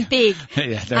getting big.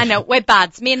 Yeah, I know, we're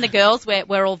buds. Me and the girls,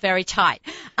 we're all very tight.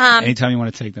 Anytime you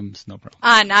want to take them, it's no problem.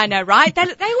 I know, right? They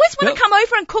always want to come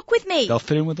over and cook with me. They'll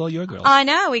fit in with all your girls. I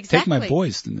know, exactly. Take my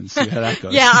boys and see how that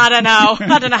goes. Yeah, I don't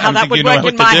know how that would work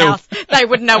in my house. They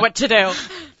wouldn't know what to do.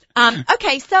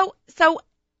 Okay, so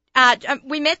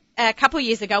we met a couple of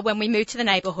years ago when we moved to the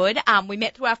neighborhood. We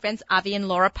met through our friends Avi and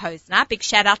Laura Posner. Big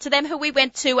shout out to them, who we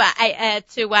went to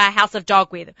House of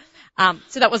Dog with.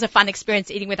 So that was a fun experience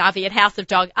eating with Avi at House of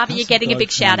Dog. Avi, you're getting a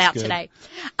big shout out today.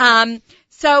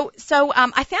 So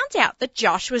I found out that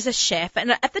Josh was a chef,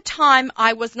 and at the time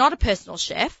I was not a personal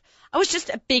chef. I was just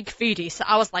a big foodie, so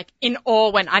I was like in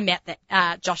awe when I met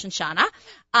Josh and Shana.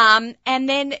 And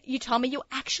then you told me you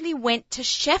actually went to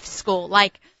chef school.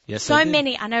 Yes, so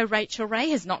many. I know Rachel Ray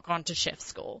has not gone to chef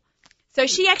school. So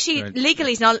she actually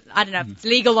legally is not, I don't know if it's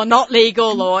legal or not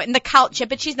legal or in the culture,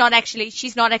 but she's not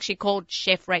actually called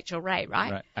Chef Rachel Ray,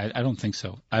 right? Right. I don't think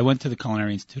so. I went to the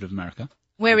Culinary Institute of America.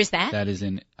 Where is that? That is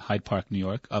in Hyde Park, New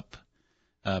York, up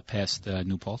past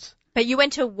New Paltz. But you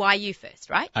went to YU first,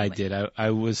 right? I did.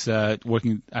 I was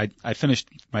working. I finished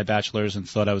my bachelor's and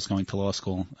thought I was going to law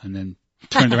school, and then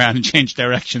turned around and changed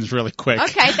directions really quick.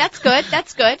 Okay, that's good.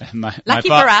 That's good. Lucky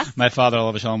for us. My father,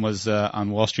 Olav Shalom, was on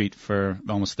Wall Street for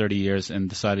almost 30 years and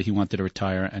decided he wanted to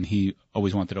retire, and he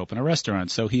always wanted to open a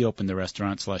restaurant. So he opened a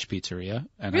restaurant/pizzeria,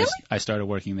 and really? I started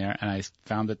working there, and I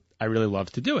found that I really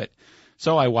loved to do it.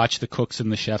 So I watched the cooks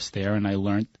and the chefs there, and I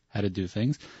learned how to do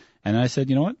things. And I said,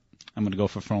 you know what? I'm going to go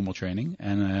for formal training.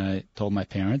 And I told my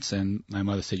parents, and my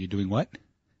mother said, you're doing what?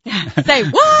 Say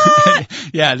what?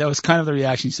 Yeah, that was kind of the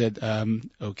reaction. She said,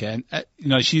 okay.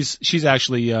 And, she's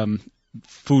actually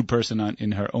food person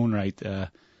in her own right,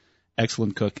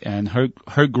 excellent cook. And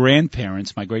her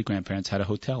grandparents, my great-grandparents, had a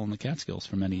hotel in the Catskills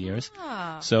for many years.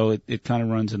 Oh. So it kind of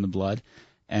runs in the blood.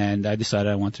 And I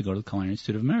decided I wanted to go to the Culinary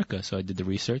Institute of America. So I did the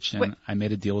research, and I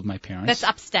made a deal with my parents. That's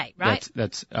upstate, right?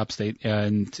 That's upstate,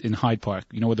 and in Hyde Park.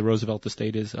 You know where the Roosevelt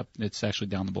Estate is? It's actually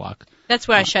down the block. That's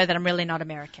where I show that I'm really not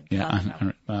American. Yeah,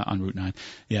 on Route 9.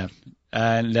 Yeah.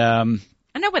 And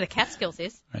I know where the Catskills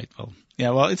is. Right.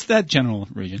 Well, it's that general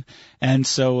region. And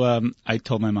so I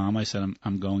told my mom, I said,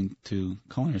 I'm going to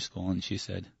culinary school. And she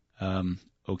said,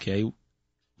 okay,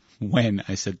 when?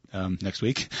 I said, next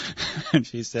week. And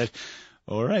she said,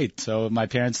 all right. So my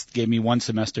parents gave me 1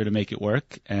 semester to make it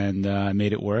work, and I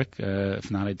made it work.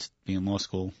 If not, I'd be in law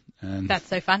school. And that's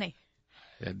so funny.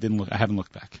 I haven't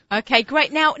looked back. Okay,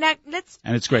 great. Now let's.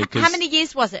 And it's great. How many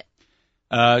years was it?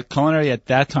 Culinary at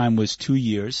that time was 2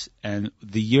 years, and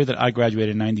the year that I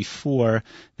graduated in '94,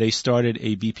 they started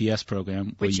a BPS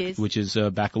program, which is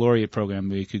a baccalaureate program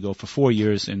where you could go for 4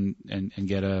 years and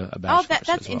get a bachelor's. Oh,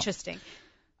 that's interesting.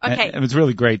 Okay. And it's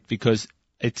really great because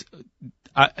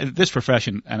this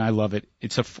profession, and I love it.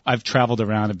 I've traveled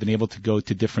around. I've been able to go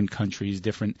to different countries,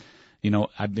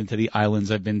 I've been to the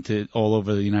islands. I've been to all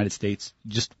over the United States,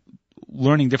 just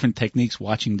learning different techniques,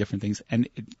 watching different things. And,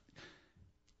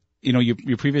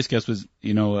 your previous guest was,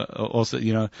 also,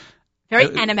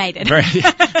 very animated.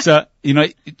 So,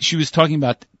 she was talking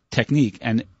about technique,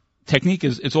 and technique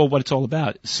it's all what it's all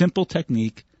about. Simple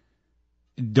technique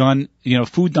done,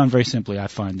 food done very simply, I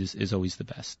find is always the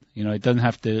best. It doesn't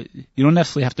have to, you don't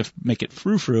necessarily have to make it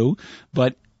frou-frou,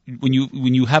 but when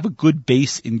you have a good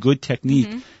base in good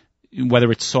technique,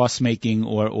 whether it's sauce making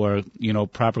or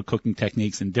proper cooking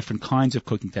techniques and different kinds of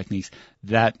cooking techniques,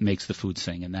 that makes the food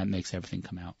sing, and that makes everything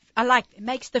come out. It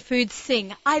makes the food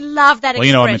sing. I love that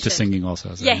expression. Well, I'm into singing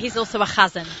also. So. Yeah, he's also a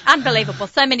chazan. Unbelievable.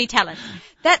 So many talents.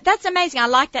 That's amazing. I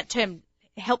like that term.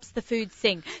 It helps the food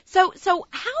sing. So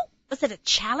how was it a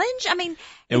challenge? I mean,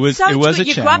 it was a challenge.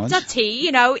 You grew up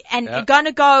Dati, and you're going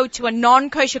to go to a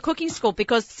non-kosher cooking school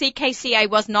because CKCA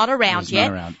was not around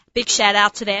yet. Big shout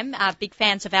out to them. Big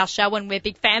fans of our show, and we're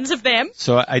big fans of them.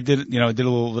 So I did a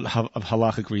little bit of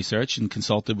halachic research and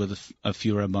consulted with a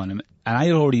few rabbanim. And I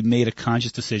had already made a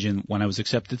conscious decision when I was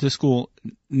accepted to school.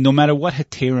 No matter what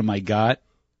heterim I got,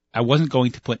 I wasn't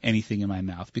going to put anything in my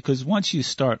mouth, because once you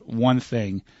start one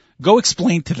thing, go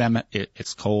explain to them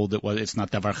it's cold, it's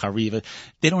not davar chariv.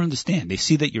 They don't understand. They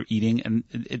see that you're eating, and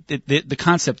the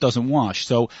concept doesn't wash.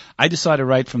 So I decided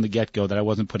right from the get-go that I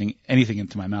wasn't putting anything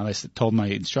into my mouth. I told my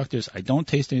instructors, I don't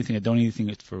taste anything. I don't eat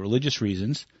anything for religious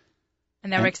reasons.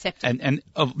 And they were accepted. And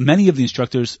many of the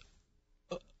instructors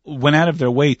went out of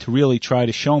their way to really try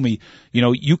to show me,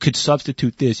 you could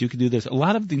substitute this, you could do this. A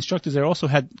lot of the instructors there also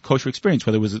had kosher experience,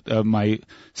 whether it was my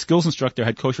skills instructor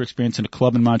had kosher experience in a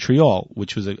club in Montreal,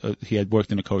 which was he had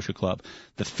worked in a kosher club.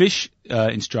 The fish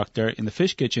instructor in the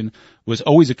fish kitchen was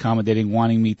always accommodating,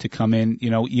 wanting me to come in,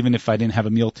 even if I didn't have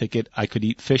a meal ticket, I could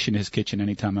eat fish in his kitchen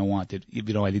anytime I wanted.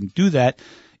 Even though I didn't do that,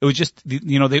 it was just,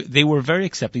 they were very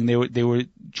accepting. They were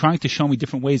trying to show me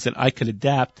different ways that I could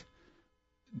adapt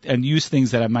and use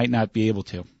things that I might not be able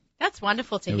to. That's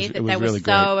wonderful to hear that they were really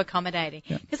so accommodating.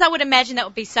 Because I would imagine that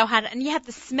would be so hard. And you have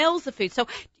the smells of food. So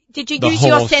did you use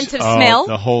your sense of smell?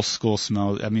 The whole school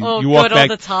smell. I mean, you walk back,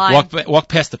 all the time. Walk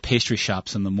past the pastry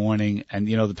shops in the morning, and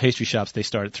the pastry shops, they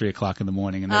start at 3:00 in the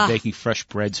morning, and they're baking fresh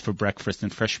breads for breakfast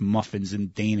and fresh muffins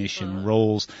and Danish and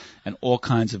rolls and all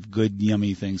kinds of good,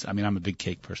 yummy things. I mean, I'm a big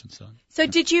cake person, so. So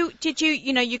did you,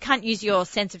 you can't use your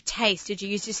sense of taste. Did you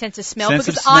use your sense of smell?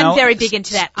 I'm very big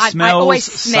into that. I always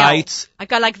smell. Sights, I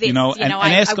go like this. And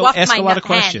ask a lot of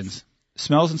questions.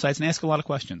 Smells and sights, and ask a lot of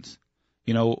questions.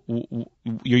 You're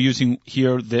using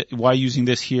here, why are you using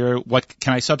this here? What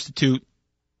can I substitute?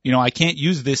 I can't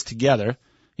use this together.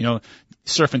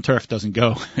 Surf and turf doesn't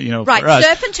go, Right, for us.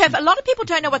 Surf and turf. A lot of people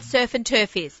don't know what surf and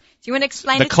turf is. Do you want to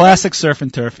explain it to The classic surf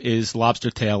and turf is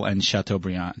lobster tail and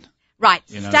Chateaubriand. Right,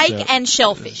 steak and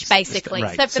shellfish, basically.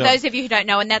 Right. So for those of you who don't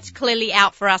know, and that's clearly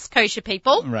out for us kosher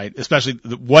people. Right, especially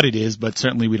what it is, but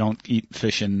certainly we don't eat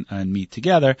fish and meat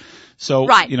together. So,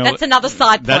 right, that's another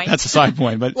side point. That's a side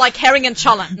point, but like herring and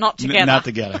challah, not together. Not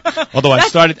together. Although I've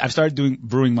started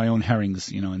brewing my own herrings,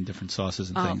 in different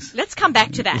sauces and things. Let's come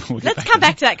back to that. Let's come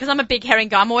back to that, because I'm a big herring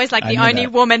guy. I'm always like the only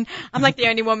woman. I'm like the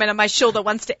only woman on my shul that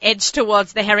wants to edge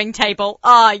towards the herring table.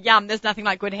 Oh, yum! There's nothing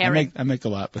like good herring. I make a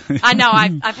lot. I know.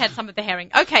 I've had some of the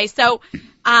herring. Okay, so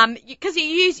because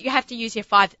you have to use your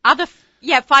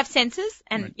five senses,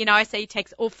 and right. I say it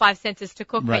takes all 5 senses to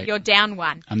cook, right. but you're down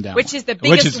one. I'm down. Which is the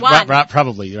biggest one.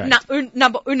 Probably right.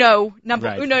 Number uno.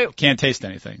 Can't taste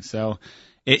anything. So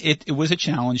it was a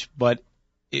challenge, but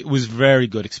it was very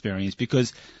good experience,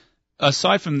 because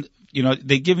aside from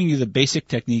they're giving you the basic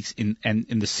techniques and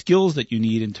the skills that you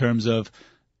need in terms of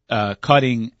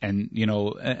cutting and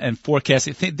and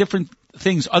forecasting different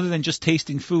things other than just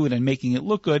tasting food and making it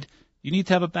look good. You need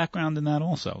to have a background in that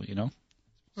also,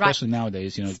 especially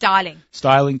nowadays, styling, it's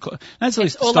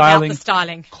all about the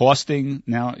styling, costing.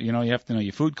 Now, you have to know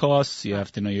your food costs, you have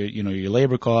to know your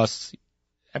labor costs.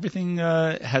 Everything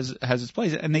has its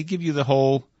place, and they give you the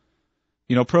whole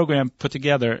program put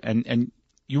together, and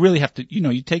you really have to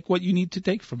you take what you need to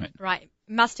take from it. Right.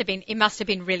 It must have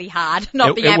been really hard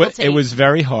not being able to. It was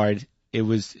very hard. It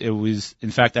was,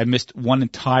 in fact, I missed one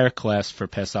entire class for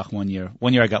Pesach one year.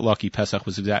 One year I got lucky. Pesach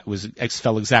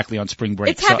fell exactly on spring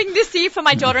break. It's happening this year for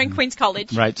my daughter in Queens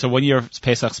College. Right. So one year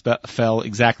Pesach fell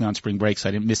exactly on spring break, so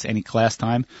I didn't miss any class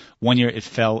time. One year it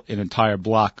fell an entire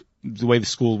block the way the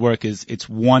school work is it's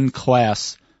one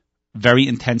class very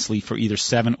intensely for either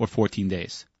 7 or 14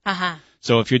 days. Uh-huh.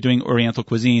 So if you're doing Oriental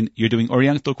cuisine, you're doing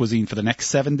Oriental cuisine for the next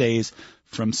 7 days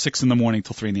from 6 in the morning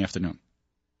till 3 in the afternoon.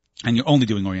 And you're only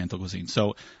doing Oriental cuisine.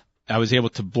 So I was able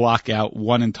to block out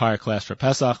one entire class for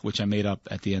Pesach, which I made up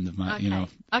at the end of my,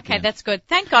 Okay, that's good.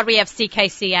 Thank God we have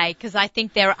CKCA because I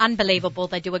think they're unbelievable.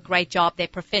 They do a great job. Their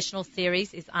professional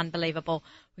series is unbelievable.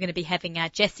 We're going to be having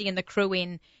Jesse and the crew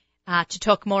in to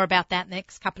talk more about that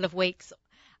next couple of weeks.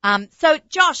 So,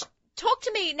 Josh, talk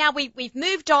to me now. We've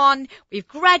moved on. We've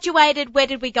graduated. Where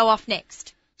did we go off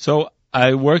next? So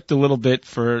I worked a little bit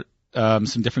for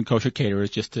some different kosher caterers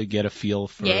just to get a feel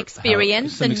for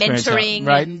experience and mentoring.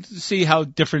 Right, and see how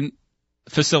different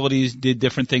facilities did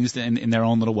different things in their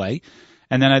own little way.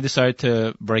 And then I decided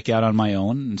to break out on my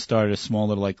own and started a small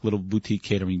little boutique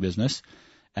catering business.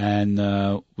 And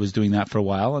was doing that for a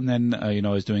while, and then I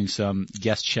was doing some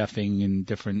guest chefing in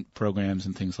different programs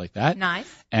and things like that.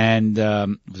 Nice. And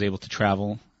was able to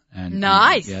travel and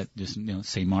nice. Just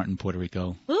St. Martin, Puerto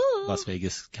Rico, Ooh. Las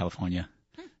Vegas, California.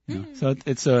 So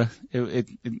it's I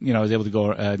was able to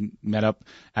go met up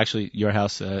actually at your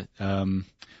house met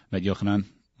Yochanan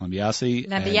Lambiasi.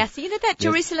 You know that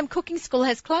Jerusalem cooking school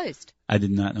has closed. I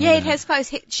did not know. Yeah, that. it has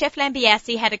closed. Chef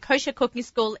Lambiasi had a kosher cooking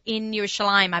school in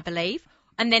Yerushalayim, I believe.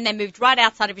 And then they moved right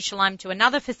outside of Yerushalayim to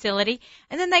another facility,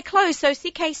 and then they closed. So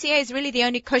CKCA is really the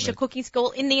only kosher cooking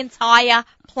school in the entire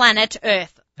planet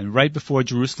Earth. And right before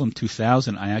Jerusalem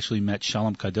 2000, I actually met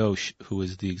Shalom Kadosh, who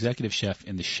was the executive chef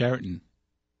in the Sheraton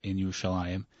in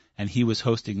Yerushalayim, and he was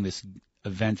hosting this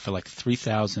event for like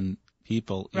 3,000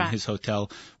 people in his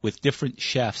hotel with different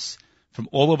chefs from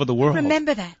all over the world.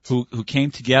 Remember that. Who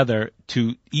came together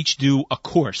to each do a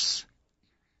course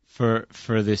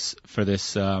for this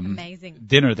amazing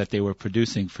dinner that they were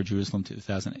producing for Jerusalem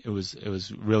 2000. It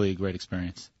was really a great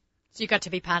experience. So you got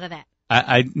to be part of that.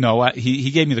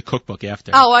 He gave me the cookbook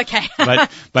after. Oh, okay.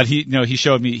 but he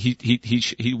showed me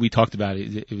we talked about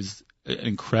it. It was an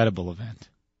incredible event.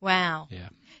 Wow. Yeah.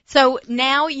 So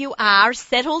now you are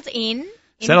settled in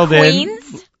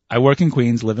Queens. I work in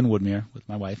Queens, live in Woodmere with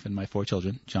my wife and my 4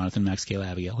 children, Jonathan, Max, Kayla,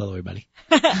 Abigail. Hello, everybody.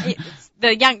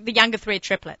 The younger 3 are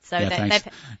triplets, so thanks.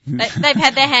 they've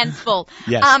had their hands full.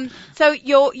 Yes. So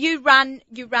you run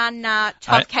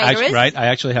Tov Caterers. Right. I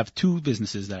actually have 2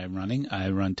 businesses that I'm running. I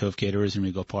run Tov Caterers in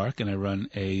Regal Park, and I run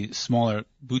a smaller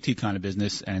boutique kind of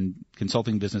business and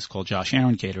consulting business called Josh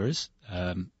Aaron Caterers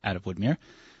out of Woodmere,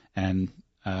 and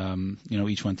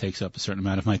each one takes up a certain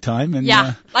amount of my time. And,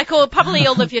 probably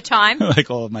all of your time. Like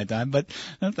all of my time. But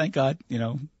thank God,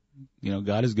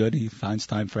 God is good. He finds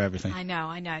time for everything. I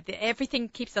know. Everything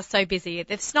keeps us so busy.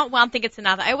 It's not one thing, it's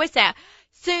another. I always say,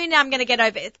 soon I'm going to get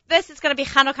over it. This is going to be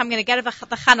Chanukah. I'm going to get over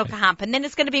the Chanukah hump. And then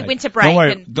it's going to be winter break. Don't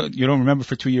worry. You don't remember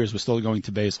for 2 years we're still going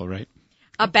to Basil, right?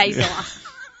 Basil.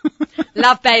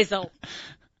 Love basil.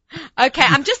 Okay.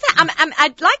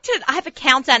 I have a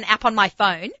countdown app on my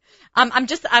phone. I'm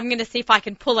going to see if I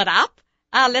can pull it up.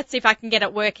 Let's see if I can get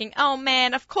it working. Oh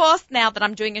man, of course, now that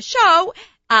I'm doing a show,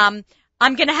 I'm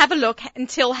going to have a look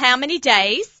until how many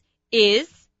days is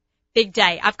Big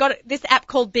Day. I've got this app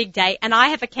called Big Day and I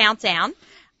have a countdown.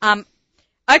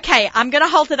 Okay, I'm going to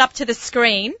hold it up to the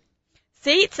screen.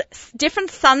 See, it's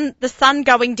different the sun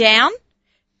going down.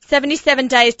 77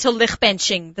 days till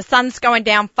Lichbenching. The sun's going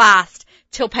down fast.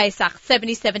 Till Pesach,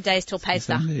 77 days till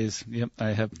Pesach. 7 days. Yep,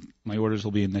 my orders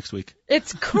will be in next week.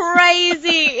 It's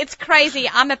crazy.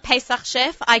 I'm a Pesach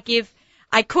chef.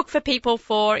 I cook for people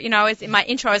as in my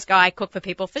intros go, I cook for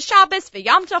people for Shabbos, for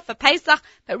Yom Tov, for Pesach,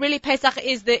 but really Pesach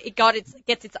is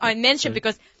gets its own mention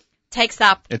because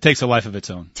it takes a life of its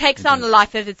own. Takes on a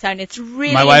life of its own. It's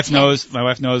really My wife knows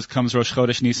comes Rosh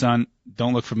Chodesh Nisan,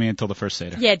 don't look for me until the first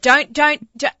Seder. Yeah, don't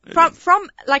from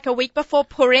like a week before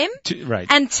Purim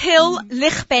until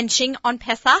Lichbenching on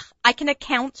Pesach, I can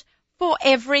account for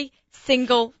every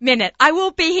single minute. I will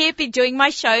be doing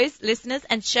my shows, listeners,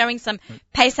 and sharing some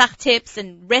Pesach tips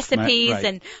and recipes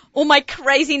and all my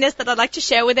craziness that I'd like to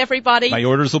share with everybody. My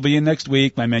orders will be in next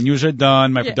week. My menus are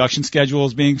done. My production schedule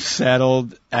is being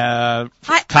settled.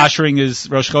 Kashering is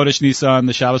Rosh Chodesh Nisan,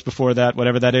 the Shabbos before that,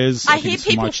 whatever that is. I hear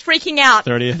people freaking out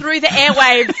 30th. through the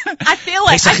airwaves. I feel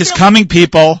like Pesach is coming,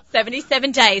 people.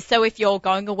 77 days. So if you're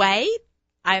going away,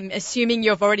 I'm assuming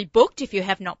you've already booked. If you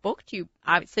have not booked,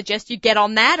 I would suggest you get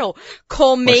on that or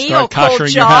call me or call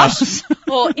Josh.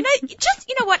 Or, you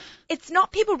know what? It's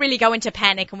not people really go into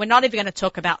panic and we're not even going to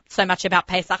talk so much about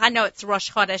Pesach. I know it's Rosh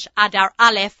Chodesh Adar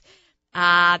Aleph,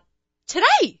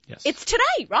 today. Yes. It's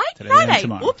today, right? Today Friday. And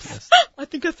tomorrow. Oops. Yes. I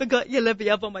think I forgot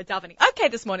Yelev on my davening. Okay,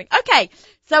 this morning. Okay.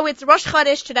 So it's Rosh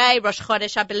Chodesh today. Rosh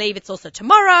Chodesh, I believe it's also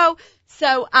tomorrow.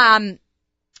 So,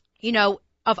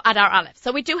 of Adar Aleph.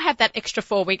 So we do have that extra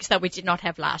 4 weeks that we did not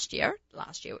have last year.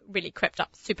 Last year it really crept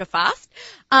up super fast.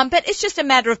 But it's just a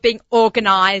matter of being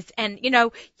organized and,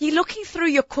 you're looking through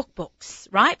your cookbooks,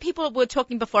 right? People were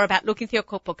talking before about looking through your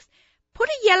cookbooks. Put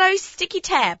a yellow sticky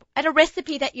tab at a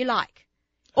recipe that you like.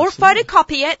 Or Absolutely.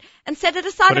 photocopy it and set it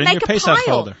aside Put and it in make your a Pesach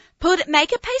pile. folder.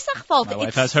 Make a Pesach folder. My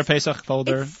wife has her Pesach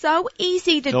folder. It's so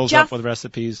easy to Fills just up with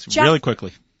recipes really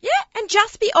quickly. Yeah, and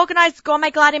just be organized.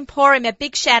 Gourmet Glad Emporium, a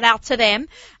big shout out to them,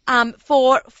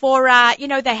 for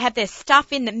they have their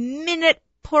stuff in the minute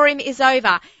Purim is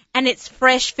over, and it's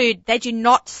fresh food. They do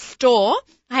not store.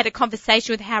 I had a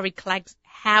conversation with Howie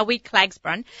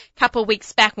Klagsbrun a couple of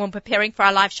weeks back when preparing for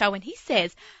our live show, and he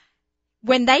says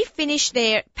when they finish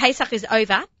their Pesach is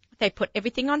over, they put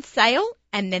everything on sale,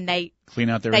 and then they clean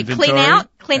out their inventory.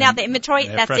 Clean out the inventory. They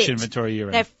have That's fresh it. inventory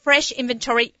year-round. They have fresh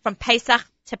inventory from Pesach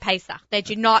to Pesach. They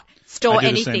do not store I do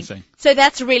anything. the same thing. So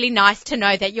that's really nice to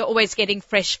know that you're always getting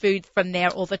fresh food from there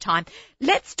all the time.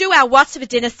 Let's do our What's for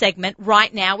Dinner segment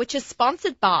right now, which is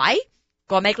sponsored by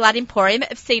Gourmet Glad Emporium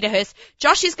of Cedarhurst.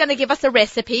 Josh is going to give us a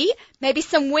recipe, maybe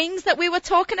some wings that we were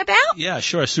talking about. Yeah,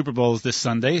 sure. Super Bowl is this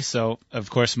Sunday, so of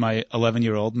course my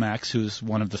 11-year-old Max, who's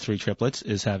one of the 3 triplets,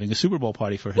 is having a Super Bowl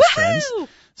party for his friends.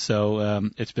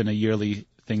 So it's been a yearly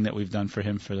thing that we've done for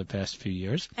him for the past few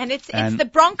years. And it's the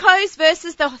Broncos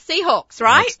versus the Seahawks,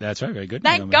 right? That's right. Very good.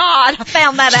 Thank God I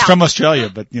found that She's out. from Australia,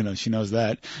 but she knows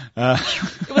that.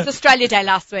 It was Australia Day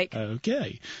last week.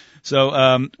 Okay.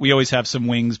 So we always have some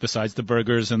wings besides the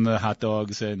burgers and the hot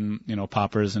dogs and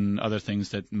poppers and other things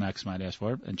that Max might ask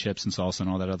for, and chips and salsa and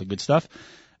all that other good stuff.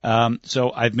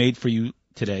 So I've made for you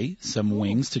today some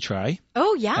wings to try.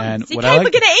 Oh yeah. And CK, what I like,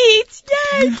 we're gonna eat.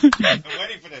 Yay! I've been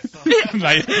waiting for this.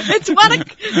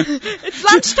 It's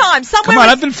lunchtime. Somewhere. Come on,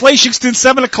 I've been flashing since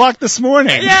 7:00 this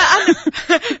morning. Yeah.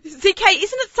 CK,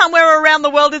 isn't it somewhere around the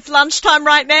world it's lunchtime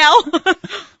right now?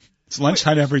 It's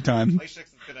lunchtime every time. Play Shakes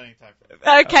is good any time for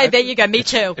me. Okay, there you go. Me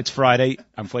too. It's Friday.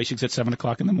 I'm flashing at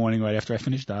 7:00 in the morning right after I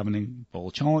finish davening, bowl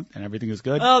of cholent, and everything is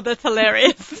good. Oh, that's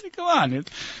hilarious. Come on.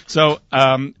 So,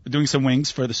 doing some wings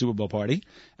for the Super Bowl party.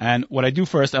 And what I do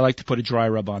first, I like to put a dry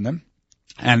rub on them.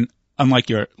 And unlike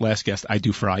your last guest, I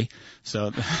do fry.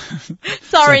 So,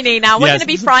 Sorry, Nina. We're yes. going to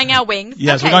be frying our wings.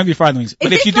 yes, Okay. we're going to be frying the wings.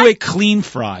 But if this you do like- a clean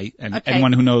fry, and Okay.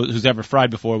 anyone who's ever fried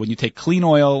before, when you take clean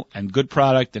oil and good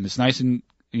product and it's nice and,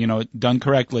 done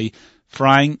correctly,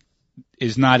 frying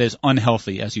is not as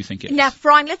unhealthy as you think it is. Now,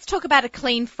 frying, let's talk about a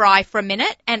clean fry for a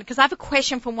minute. And because I have a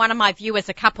question from one of my viewers,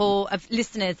 a couple of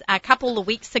listeners, a couple of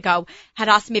weeks ago had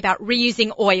asked me about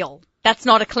reusing oil. That's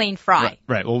not a clean fry.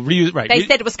 Right. Well, reuse, right. They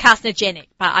said it was carcinogenic,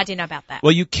 but I didn't know about that.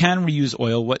 Well, you can reuse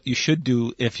oil. What you should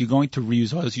do if you're going to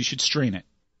reuse oil is you should strain it.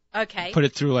 Okay. Put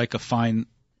it through like a fine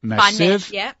mesh Fine sieve.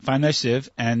 mesh, yeah. Fine mesh sieve,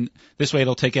 and this way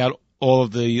it'll take out all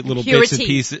of the little Impurities. bits and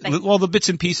pieces, all the bits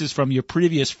and pieces from your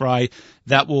previous fry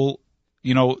that will,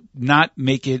 not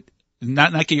make it,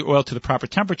 not get your oil to the proper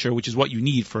temperature, which is what you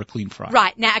need for a clean fry.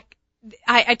 Right. Now,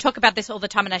 I talk about this all the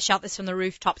time and I shout this from the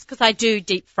rooftops because I do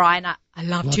deep fry and I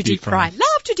love to deep fry.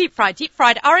 Love to deep fry. Deep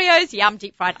fried Oreos, yum.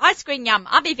 Deep fried ice cream, yum.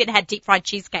 I've even had deep fried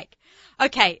cheesecake.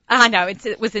 Okay, I know,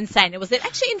 it was insane. It was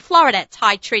actually in Florida at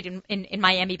Thai Treat in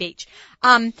Miami Beach.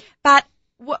 But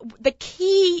the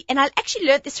key, and I actually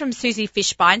learned this from Susie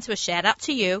Fishbein, so a shout out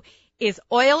to you, is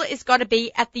oil is got to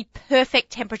be at the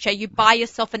perfect temperature. You buy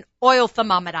yourself an oil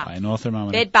thermometer. Buy an oil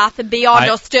thermometer. Bed Bath & Beyond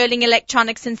or Sterling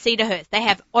Electronics in Cedarhurst. They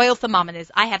have oil thermometers.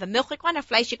 I have a milchik one, a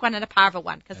fleischik one, and a parva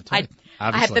one because right.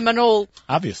 I have them in all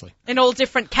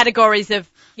different categories of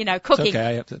cooking.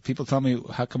 It's okay. People tell me,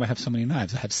 how come I have so many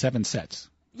knives? I have 7 sets.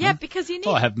 Yeah, because you need.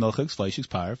 Well, I have milchiks, fleishiks,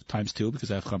 parv, times 2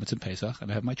 because I have chametz and pesach, and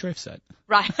I have my treif set.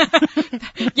 Right.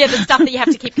 Yeah, the stuff that you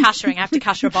have to keep kashering. I have to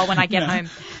kasher a bowl when I get home.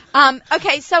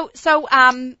 Okay, so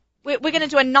we're going to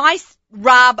do a nice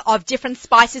rub of different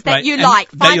spices that you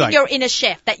like. Finding your inner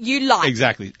chef that you like.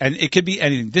 Exactly. And it could be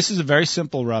anything. This is a very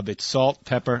simple rub. It's salt,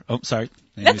 pepper. Oh, sorry.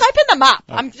 Let's open them up.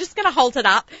 I'm just going to hold it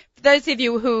up. For those of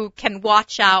you who can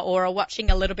watch or are watching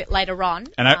a little bit later on.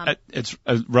 And it's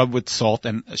a rub with salt,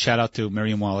 and a shout out to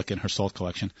Miriam Wallach and her salt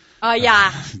collection. Oh,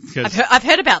 yeah. I've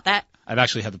heard about that. I've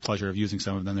actually had the pleasure of using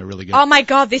some of them. They're really good. Oh, my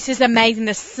God. This is amazing.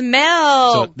 The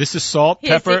smell. So this is salt,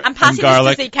 pepper, I'm passing and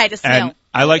garlic. this to ZK to smell. And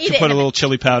I like to put a little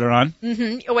chili powder on.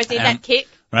 Mm-hmm. You always need that kick.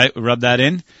 Right. We rub that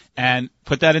in and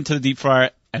put that into the deep fryer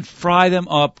and fry them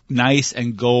up nice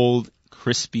and gold,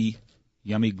 crispy,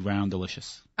 yummy, ground,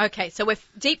 delicious. Okay, so we're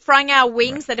deep frying our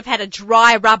wings that have had a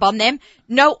dry rub on them.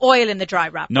 No oil in the dry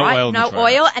rub, no right? Oil in no the dry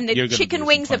oil, rub. and the chicken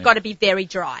wings have got to be very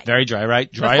dry. Very dry,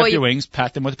 right? Dry up your wings,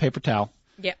 pat them with a paper towel.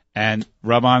 Yep. And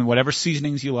rub on whatever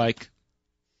seasonings you like.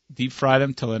 Deep fry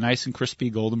them till they're nice and crispy,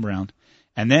 golden brown.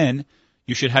 And then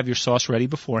you should have your sauce ready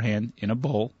beforehand in a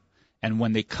bowl. And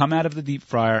when they come out of the deep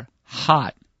fryer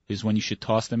hot is when you should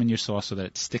toss them in your sauce so that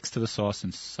it sticks to the sauce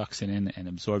and sucks it in and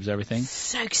absorbs everything.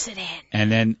 Soaks it in.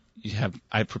 And then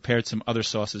I prepared some other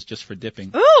sauces just for dipping.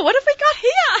 Ooh, what have we got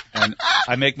here? And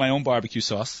I make my own barbecue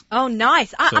sauce. Oh,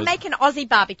 nice. I make an Aussie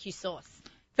barbecue sauce.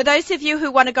 For those of you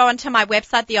who want to go onto my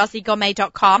website,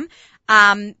 theaussiegourmet.com,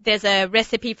 there's a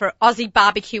recipe for Aussie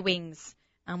barbecue wings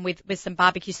with some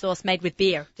barbecue sauce made with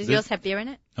beer. Does yours have beer in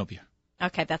it? No beer.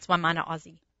 Okay, that's why mine are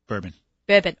Aussie. Bourbon.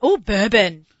 Oh,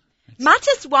 bourbon.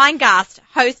 Mattis Weingast,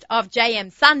 host of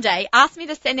JM Sunday, asked me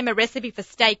to send him a recipe for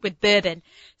steak with bourbon.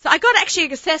 So I got actually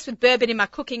obsessed with bourbon in my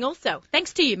cooking also.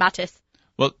 Thanks to you, Mattis.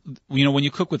 Well, when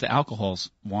you cook with the alcohols,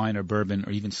 wine or bourbon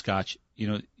or even scotch,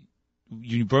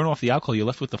 you burn off the alcohol, you're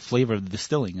left with the flavor of the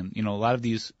distilling. And, a lot of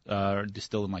these are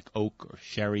distilled in like oak or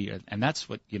sherry, and that's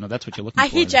what you're looking for. I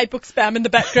hear Jay Bookspam in the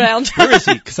background. Where is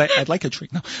he? Because I'd like a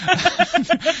drink now.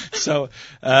 So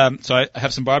I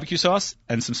have some barbecue sauce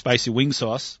and some spicy wing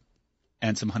sauce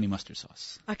and some honey mustard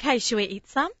sauce. Okay, should we eat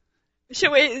some?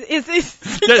 Should we? Is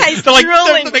this case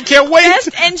drooling? They can't wait.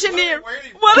 Best engineer.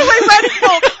 What are we waiting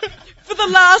for? For the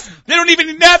last they don't even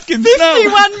need napkins.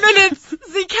 51 minutes,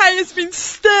 ZK has been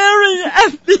staring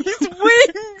at these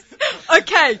wings.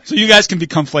 Okay. So you guys can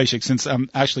become Fleshik since I'm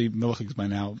actually milking by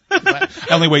now. I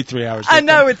only wait 3 hours. I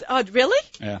know it's really?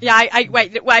 Yeah. Yeah, I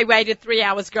waited 3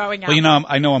 hours growing up. Well,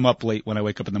 I know I'm up late when I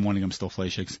wake up in the morning. I'm still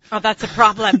Fleshiks. Oh, that's a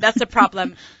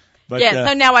problem. But, yeah.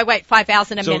 So now I wait 5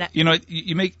 hours in a minute.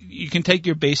 You can take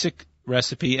your basic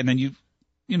recipe and then you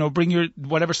bring your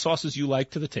whatever sauces you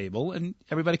like to the table, and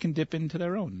everybody can dip into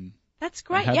their own. That's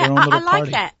great. Yeah, I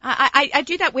like that. I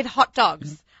do that with hot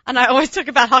dogs. Mm-hmm. And I always talk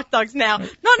about hot dogs now,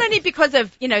 not only because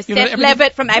of, Seth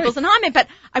Levitt from Abels and Hyman, but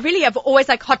I really have always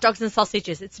liked hot dogs and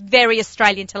sausages. It's very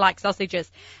Australian to like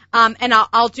sausages. And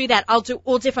I'll do that. I'll do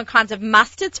all different kinds of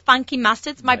mustards, funky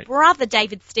mustards. My brother,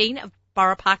 David Steen of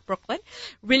Borough Park, Brooklyn,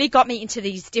 really got me into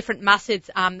these different mustards.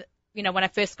 When I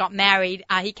first got married,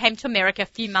 he came to America a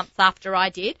few months after I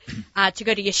did, to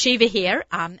go to yeshiva here,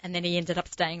 and then he ended up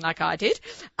staying like I did.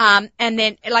 And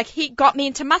then, he got me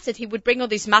into mustard. He would bring all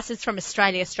these mustards from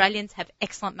Australia. Australians have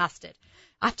excellent mustard.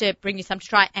 I have to bring you some to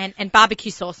try, and barbecue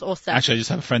sauce also. Actually, I just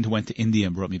have a friend who went to India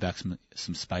and brought me back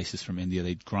some spices from India.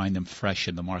 They grind them fresh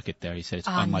in the market there. He said it's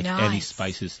unlike any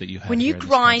spices that you have when you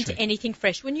grind anything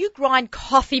fresh. When you grind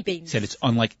coffee beans. He said it's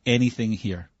unlike anything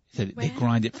here. He said they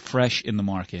grind it fresh in the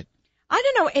market. I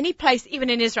don't know any place, even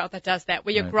in Israel, that does that,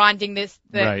 where you're grinding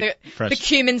the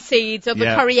cumin seeds or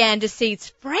the coriander seeds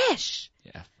fresh.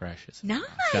 Yeah, fresh. Nice.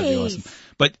 It's gotta be awesome.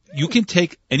 But you can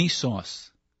take any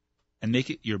sauce and make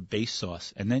it your base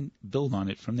sauce and then build on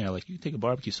it from there. Like you can take a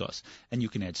barbecue sauce and you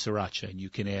can add sriracha and you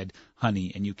can add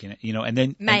honey and you can, and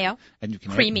then mayo and you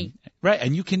can creamy.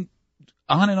 And you can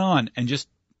on and just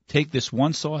take this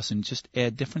one sauce and just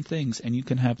add different things and you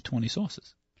can have 20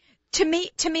 sauces. To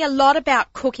me, a lot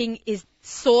about cooking is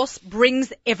sauce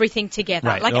brings everything together.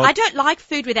 Right. I don't like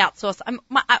food without sauce. I'm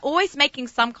always making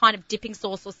some kind of dipping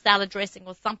sauce or salad dressing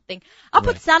or something. I'll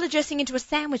put salad dressing into a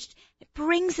sandwich. It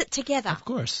brings it together. Of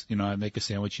course. I make a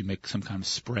sandwich. You make some kind of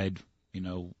spread,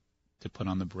 to put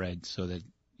on the bread so that,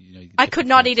 I could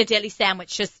not eat a deli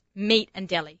sandwich, just meat and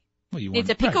deli. Well, It's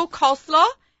a pickle, coleslaw,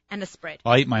 and a spread.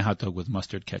 I'll eat my hot dog with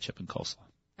mustard, ketchup, and coleslaw.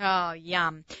 Oh,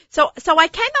 yum. So I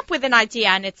came up with an idea,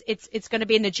 and it's going to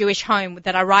be in the Jewish Home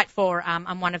that I write for.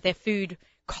 I'm one of their food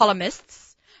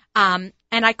columnists. And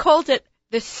I called it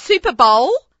the Super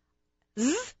Bowl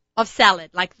of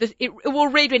salad. It will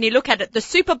read when you look at it, the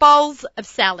Super Bowls of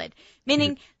salad.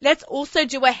 Meaning, let's also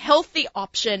do a healthy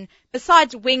option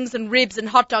besides wings and ribs and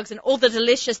hot dogs and all the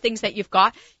delicious things that you've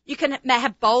got. You can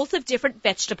have bowls of different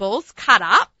vegetables cut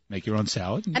up. Make your own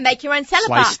salad. And make your own salad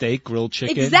bar. Sliced steak, grilled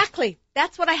chicken. Exactly.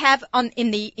 That's what I have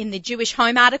in the Jewish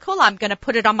Home article. I'm going to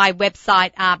put it on my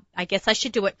website. I guess I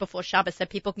should do it before Shabbos so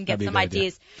people can get some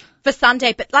ideas for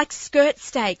Sunday. But like skirt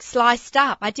steak, sliced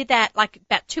up. I did that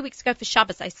about 2 weeks ago for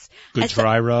Shabbos. Good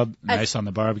dry rub, nice on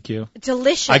the barbecue.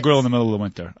 Delicious. I grill in the middle of the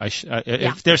winter.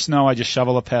 If there's snow, I just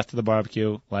shovel a path to the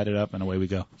barbecue, light it up, and away we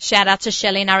go. Shout out to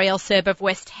Shelley and Ariel Serb of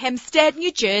West Hempstead,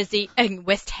 New Jersey, and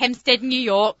West Hempstead, New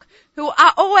York, who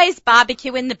are always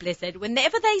barbecuing the blizzard.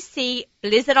 Whenever they see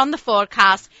blizzard on the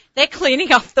forecast, they're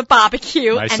cleaning off the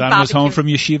barbecue. My son was home from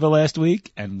yeshiva last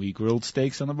week, and we grilled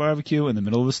steaks on the barbecue in the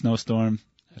middle of a snowstorm.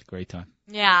 Had a great time.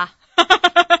 Yeah.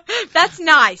 That's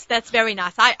nice. That's very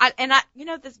nice.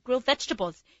 There's grilled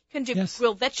vegetables. You can do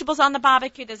grilled vegetables on the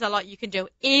barbecue. There's a lot you can do,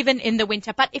 even in the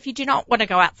winter. But if you do not want to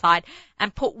go outside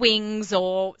and put wings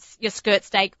or your skirt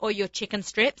steak or your chicken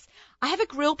strips, I have a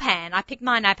grill pan. I picked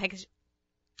mine up.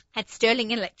 at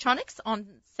Sterling Electronics on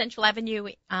Central Avenue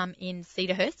in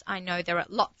Cedarhurst. I know there are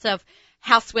lots of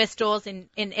houseware stores in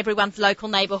everyone's local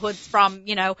neighborhoods from,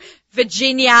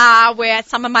 Virginia, where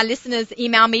some of my listeners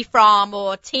email me from,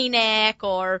 or Teaneck,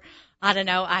 or I don't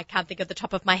know, I can't think of the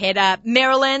top of my head.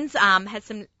 Maryland's has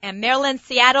some, Maryland,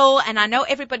 Seattle, and I know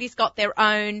everybody's got their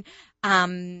own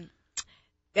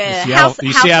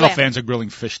Seattle fans are grilling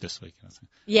fish this week.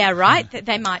 Yeah, right?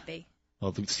 They might be.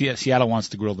 Well, Seattle wants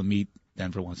to grill the meat.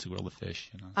 Denver wants to grill the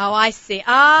fish. Oh, I see.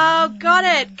 Oh, got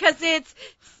it. Because it's,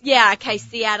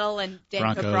 Seattle and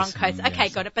Denver Broncos. Okay,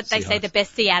 got it. But they say the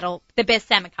best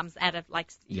salmon comes out of,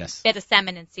 better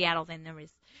salmon in Seattle than there is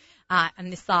on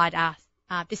this side,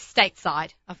 this state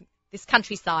side of this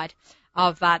countryside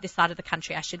of this side of the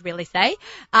country, I should really say.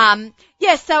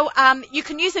 So you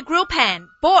can use a grill pan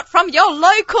bought from your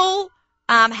local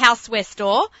houseware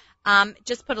store.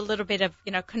 Just put a little bit of,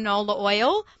 canola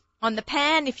oil on the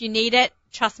pan if you need it.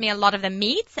 Trust me, a lot of the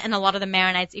meats and a lot of the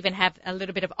marinades even have a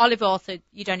little bit of olive oil, so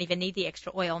you don't even need the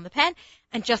extra oil in the pan.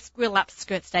 And just grill up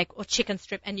skirt steak or chicken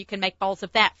strip, and you can make bowls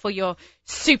of that for your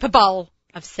Super Bowl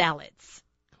of salads.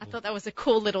 I thought that was a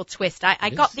cool little twist. I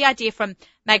got the idea from a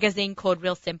magazine called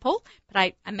Real Simple,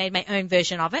 but I made my own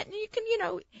version of it. And you can,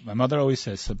 My mother always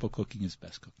says simple cooking is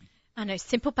best cooking. I know,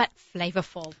 simple but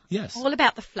flavorful. Yes. All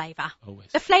about the flavor. Always.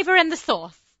 The flavor and the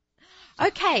sauce.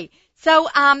 Okay. So,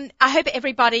 I hope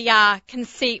everybody, can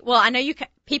see, well, I know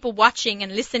people watching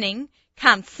and listening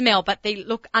can't smell, but they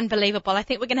look unbelievable. I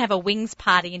think we're going to have a wings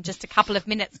party in just a couple of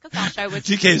minutes because our show was...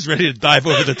 GK is ready to dive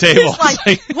over the table.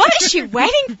 What is she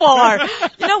waiting for?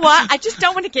 You know what? I just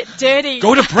don't want to get dirty.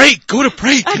 Go to break. I don't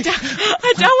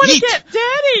want to get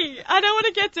dirty. I don't want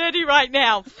to get dirty right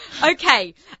now.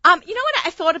 Okay. You know what I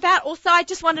thought about? Also, I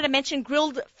just wanted to mention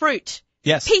grilled fruit.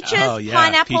 Yes.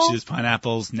 Peaches,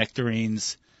 pineapples,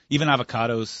 nectarines, even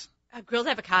avocados. Grilled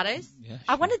avocados? Yeah, sure.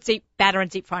 I want to batter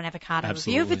and deep fry an avocado.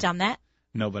 Absolutely. Have you ever done that?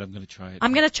 No, but I'm going to try it.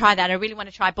 I'm going to try that. I really want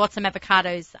to try. I bought some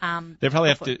avocados. They probably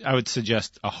have to, I would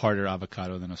suggest a harder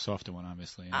avocado than a softer one,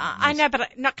 obviously. I know,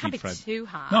 but it can't be too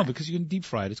hard. No, because you can deep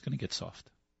fry it. It's going to get soft.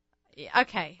 Yeah,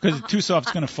 okay. Because it's too soft,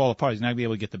 it's going to fall apart. You're not going to be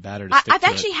able to get the batter to stick I've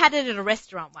actually had it at a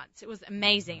restaurant once. It was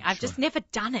amazing. I've just never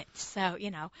done it. So,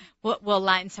 we'll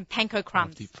in some panko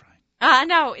crumbs. Deep fry.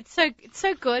 No, it's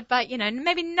so good, but,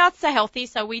 maybe not so healthy.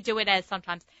 So we do it as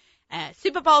sometimes a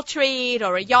Super Bowl treat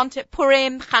or a Yom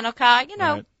Purim, Hanukkah,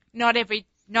 right. not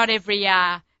every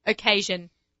occasion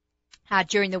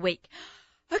during the week.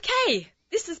 Okay,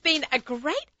 this has been a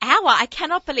great hour. I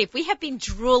cannot believe we have been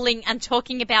drooling and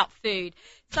talking about food.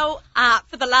 So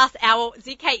for the last hour,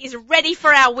 ZK is ready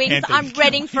for our wings. I'm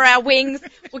ready for our wings.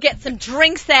 We'll get some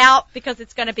drinks out because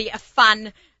it's going to be a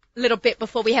fun little bit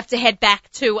before we have to head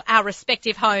back to our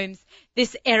respective homes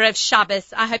this Erev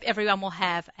Shabbos. I hope everyone will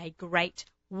have a great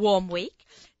warm week.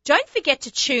 Don't forget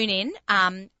to tune in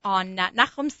on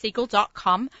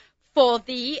NachumSegal.com for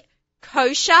the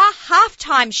Kosher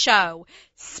Halftime Show,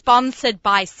 sponsored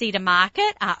by Cedar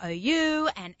Market, OU,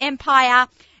 and Empire.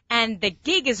 And the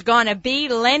gig is going to be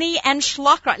Lenny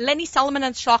Solomon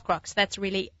and Schlockrock. So that's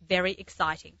really very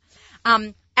exciting.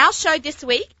 Our show this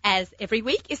week, as every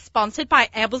week, is sponsored by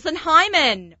Abeles and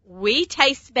Hyman. We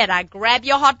taste better. Grab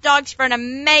your hot dogs for an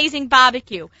amazing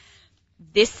barbecue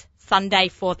this Sunday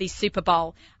for the Super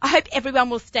Bowl. I hope everyone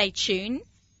will stay tuned.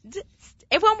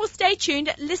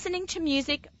 Listening to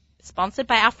music sponsored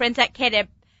by our friends at Kedeb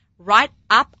right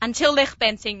up until Lech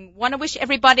Bensing. Want to wish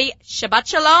everybody Shabbat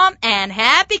Shalom and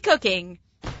happy cooking.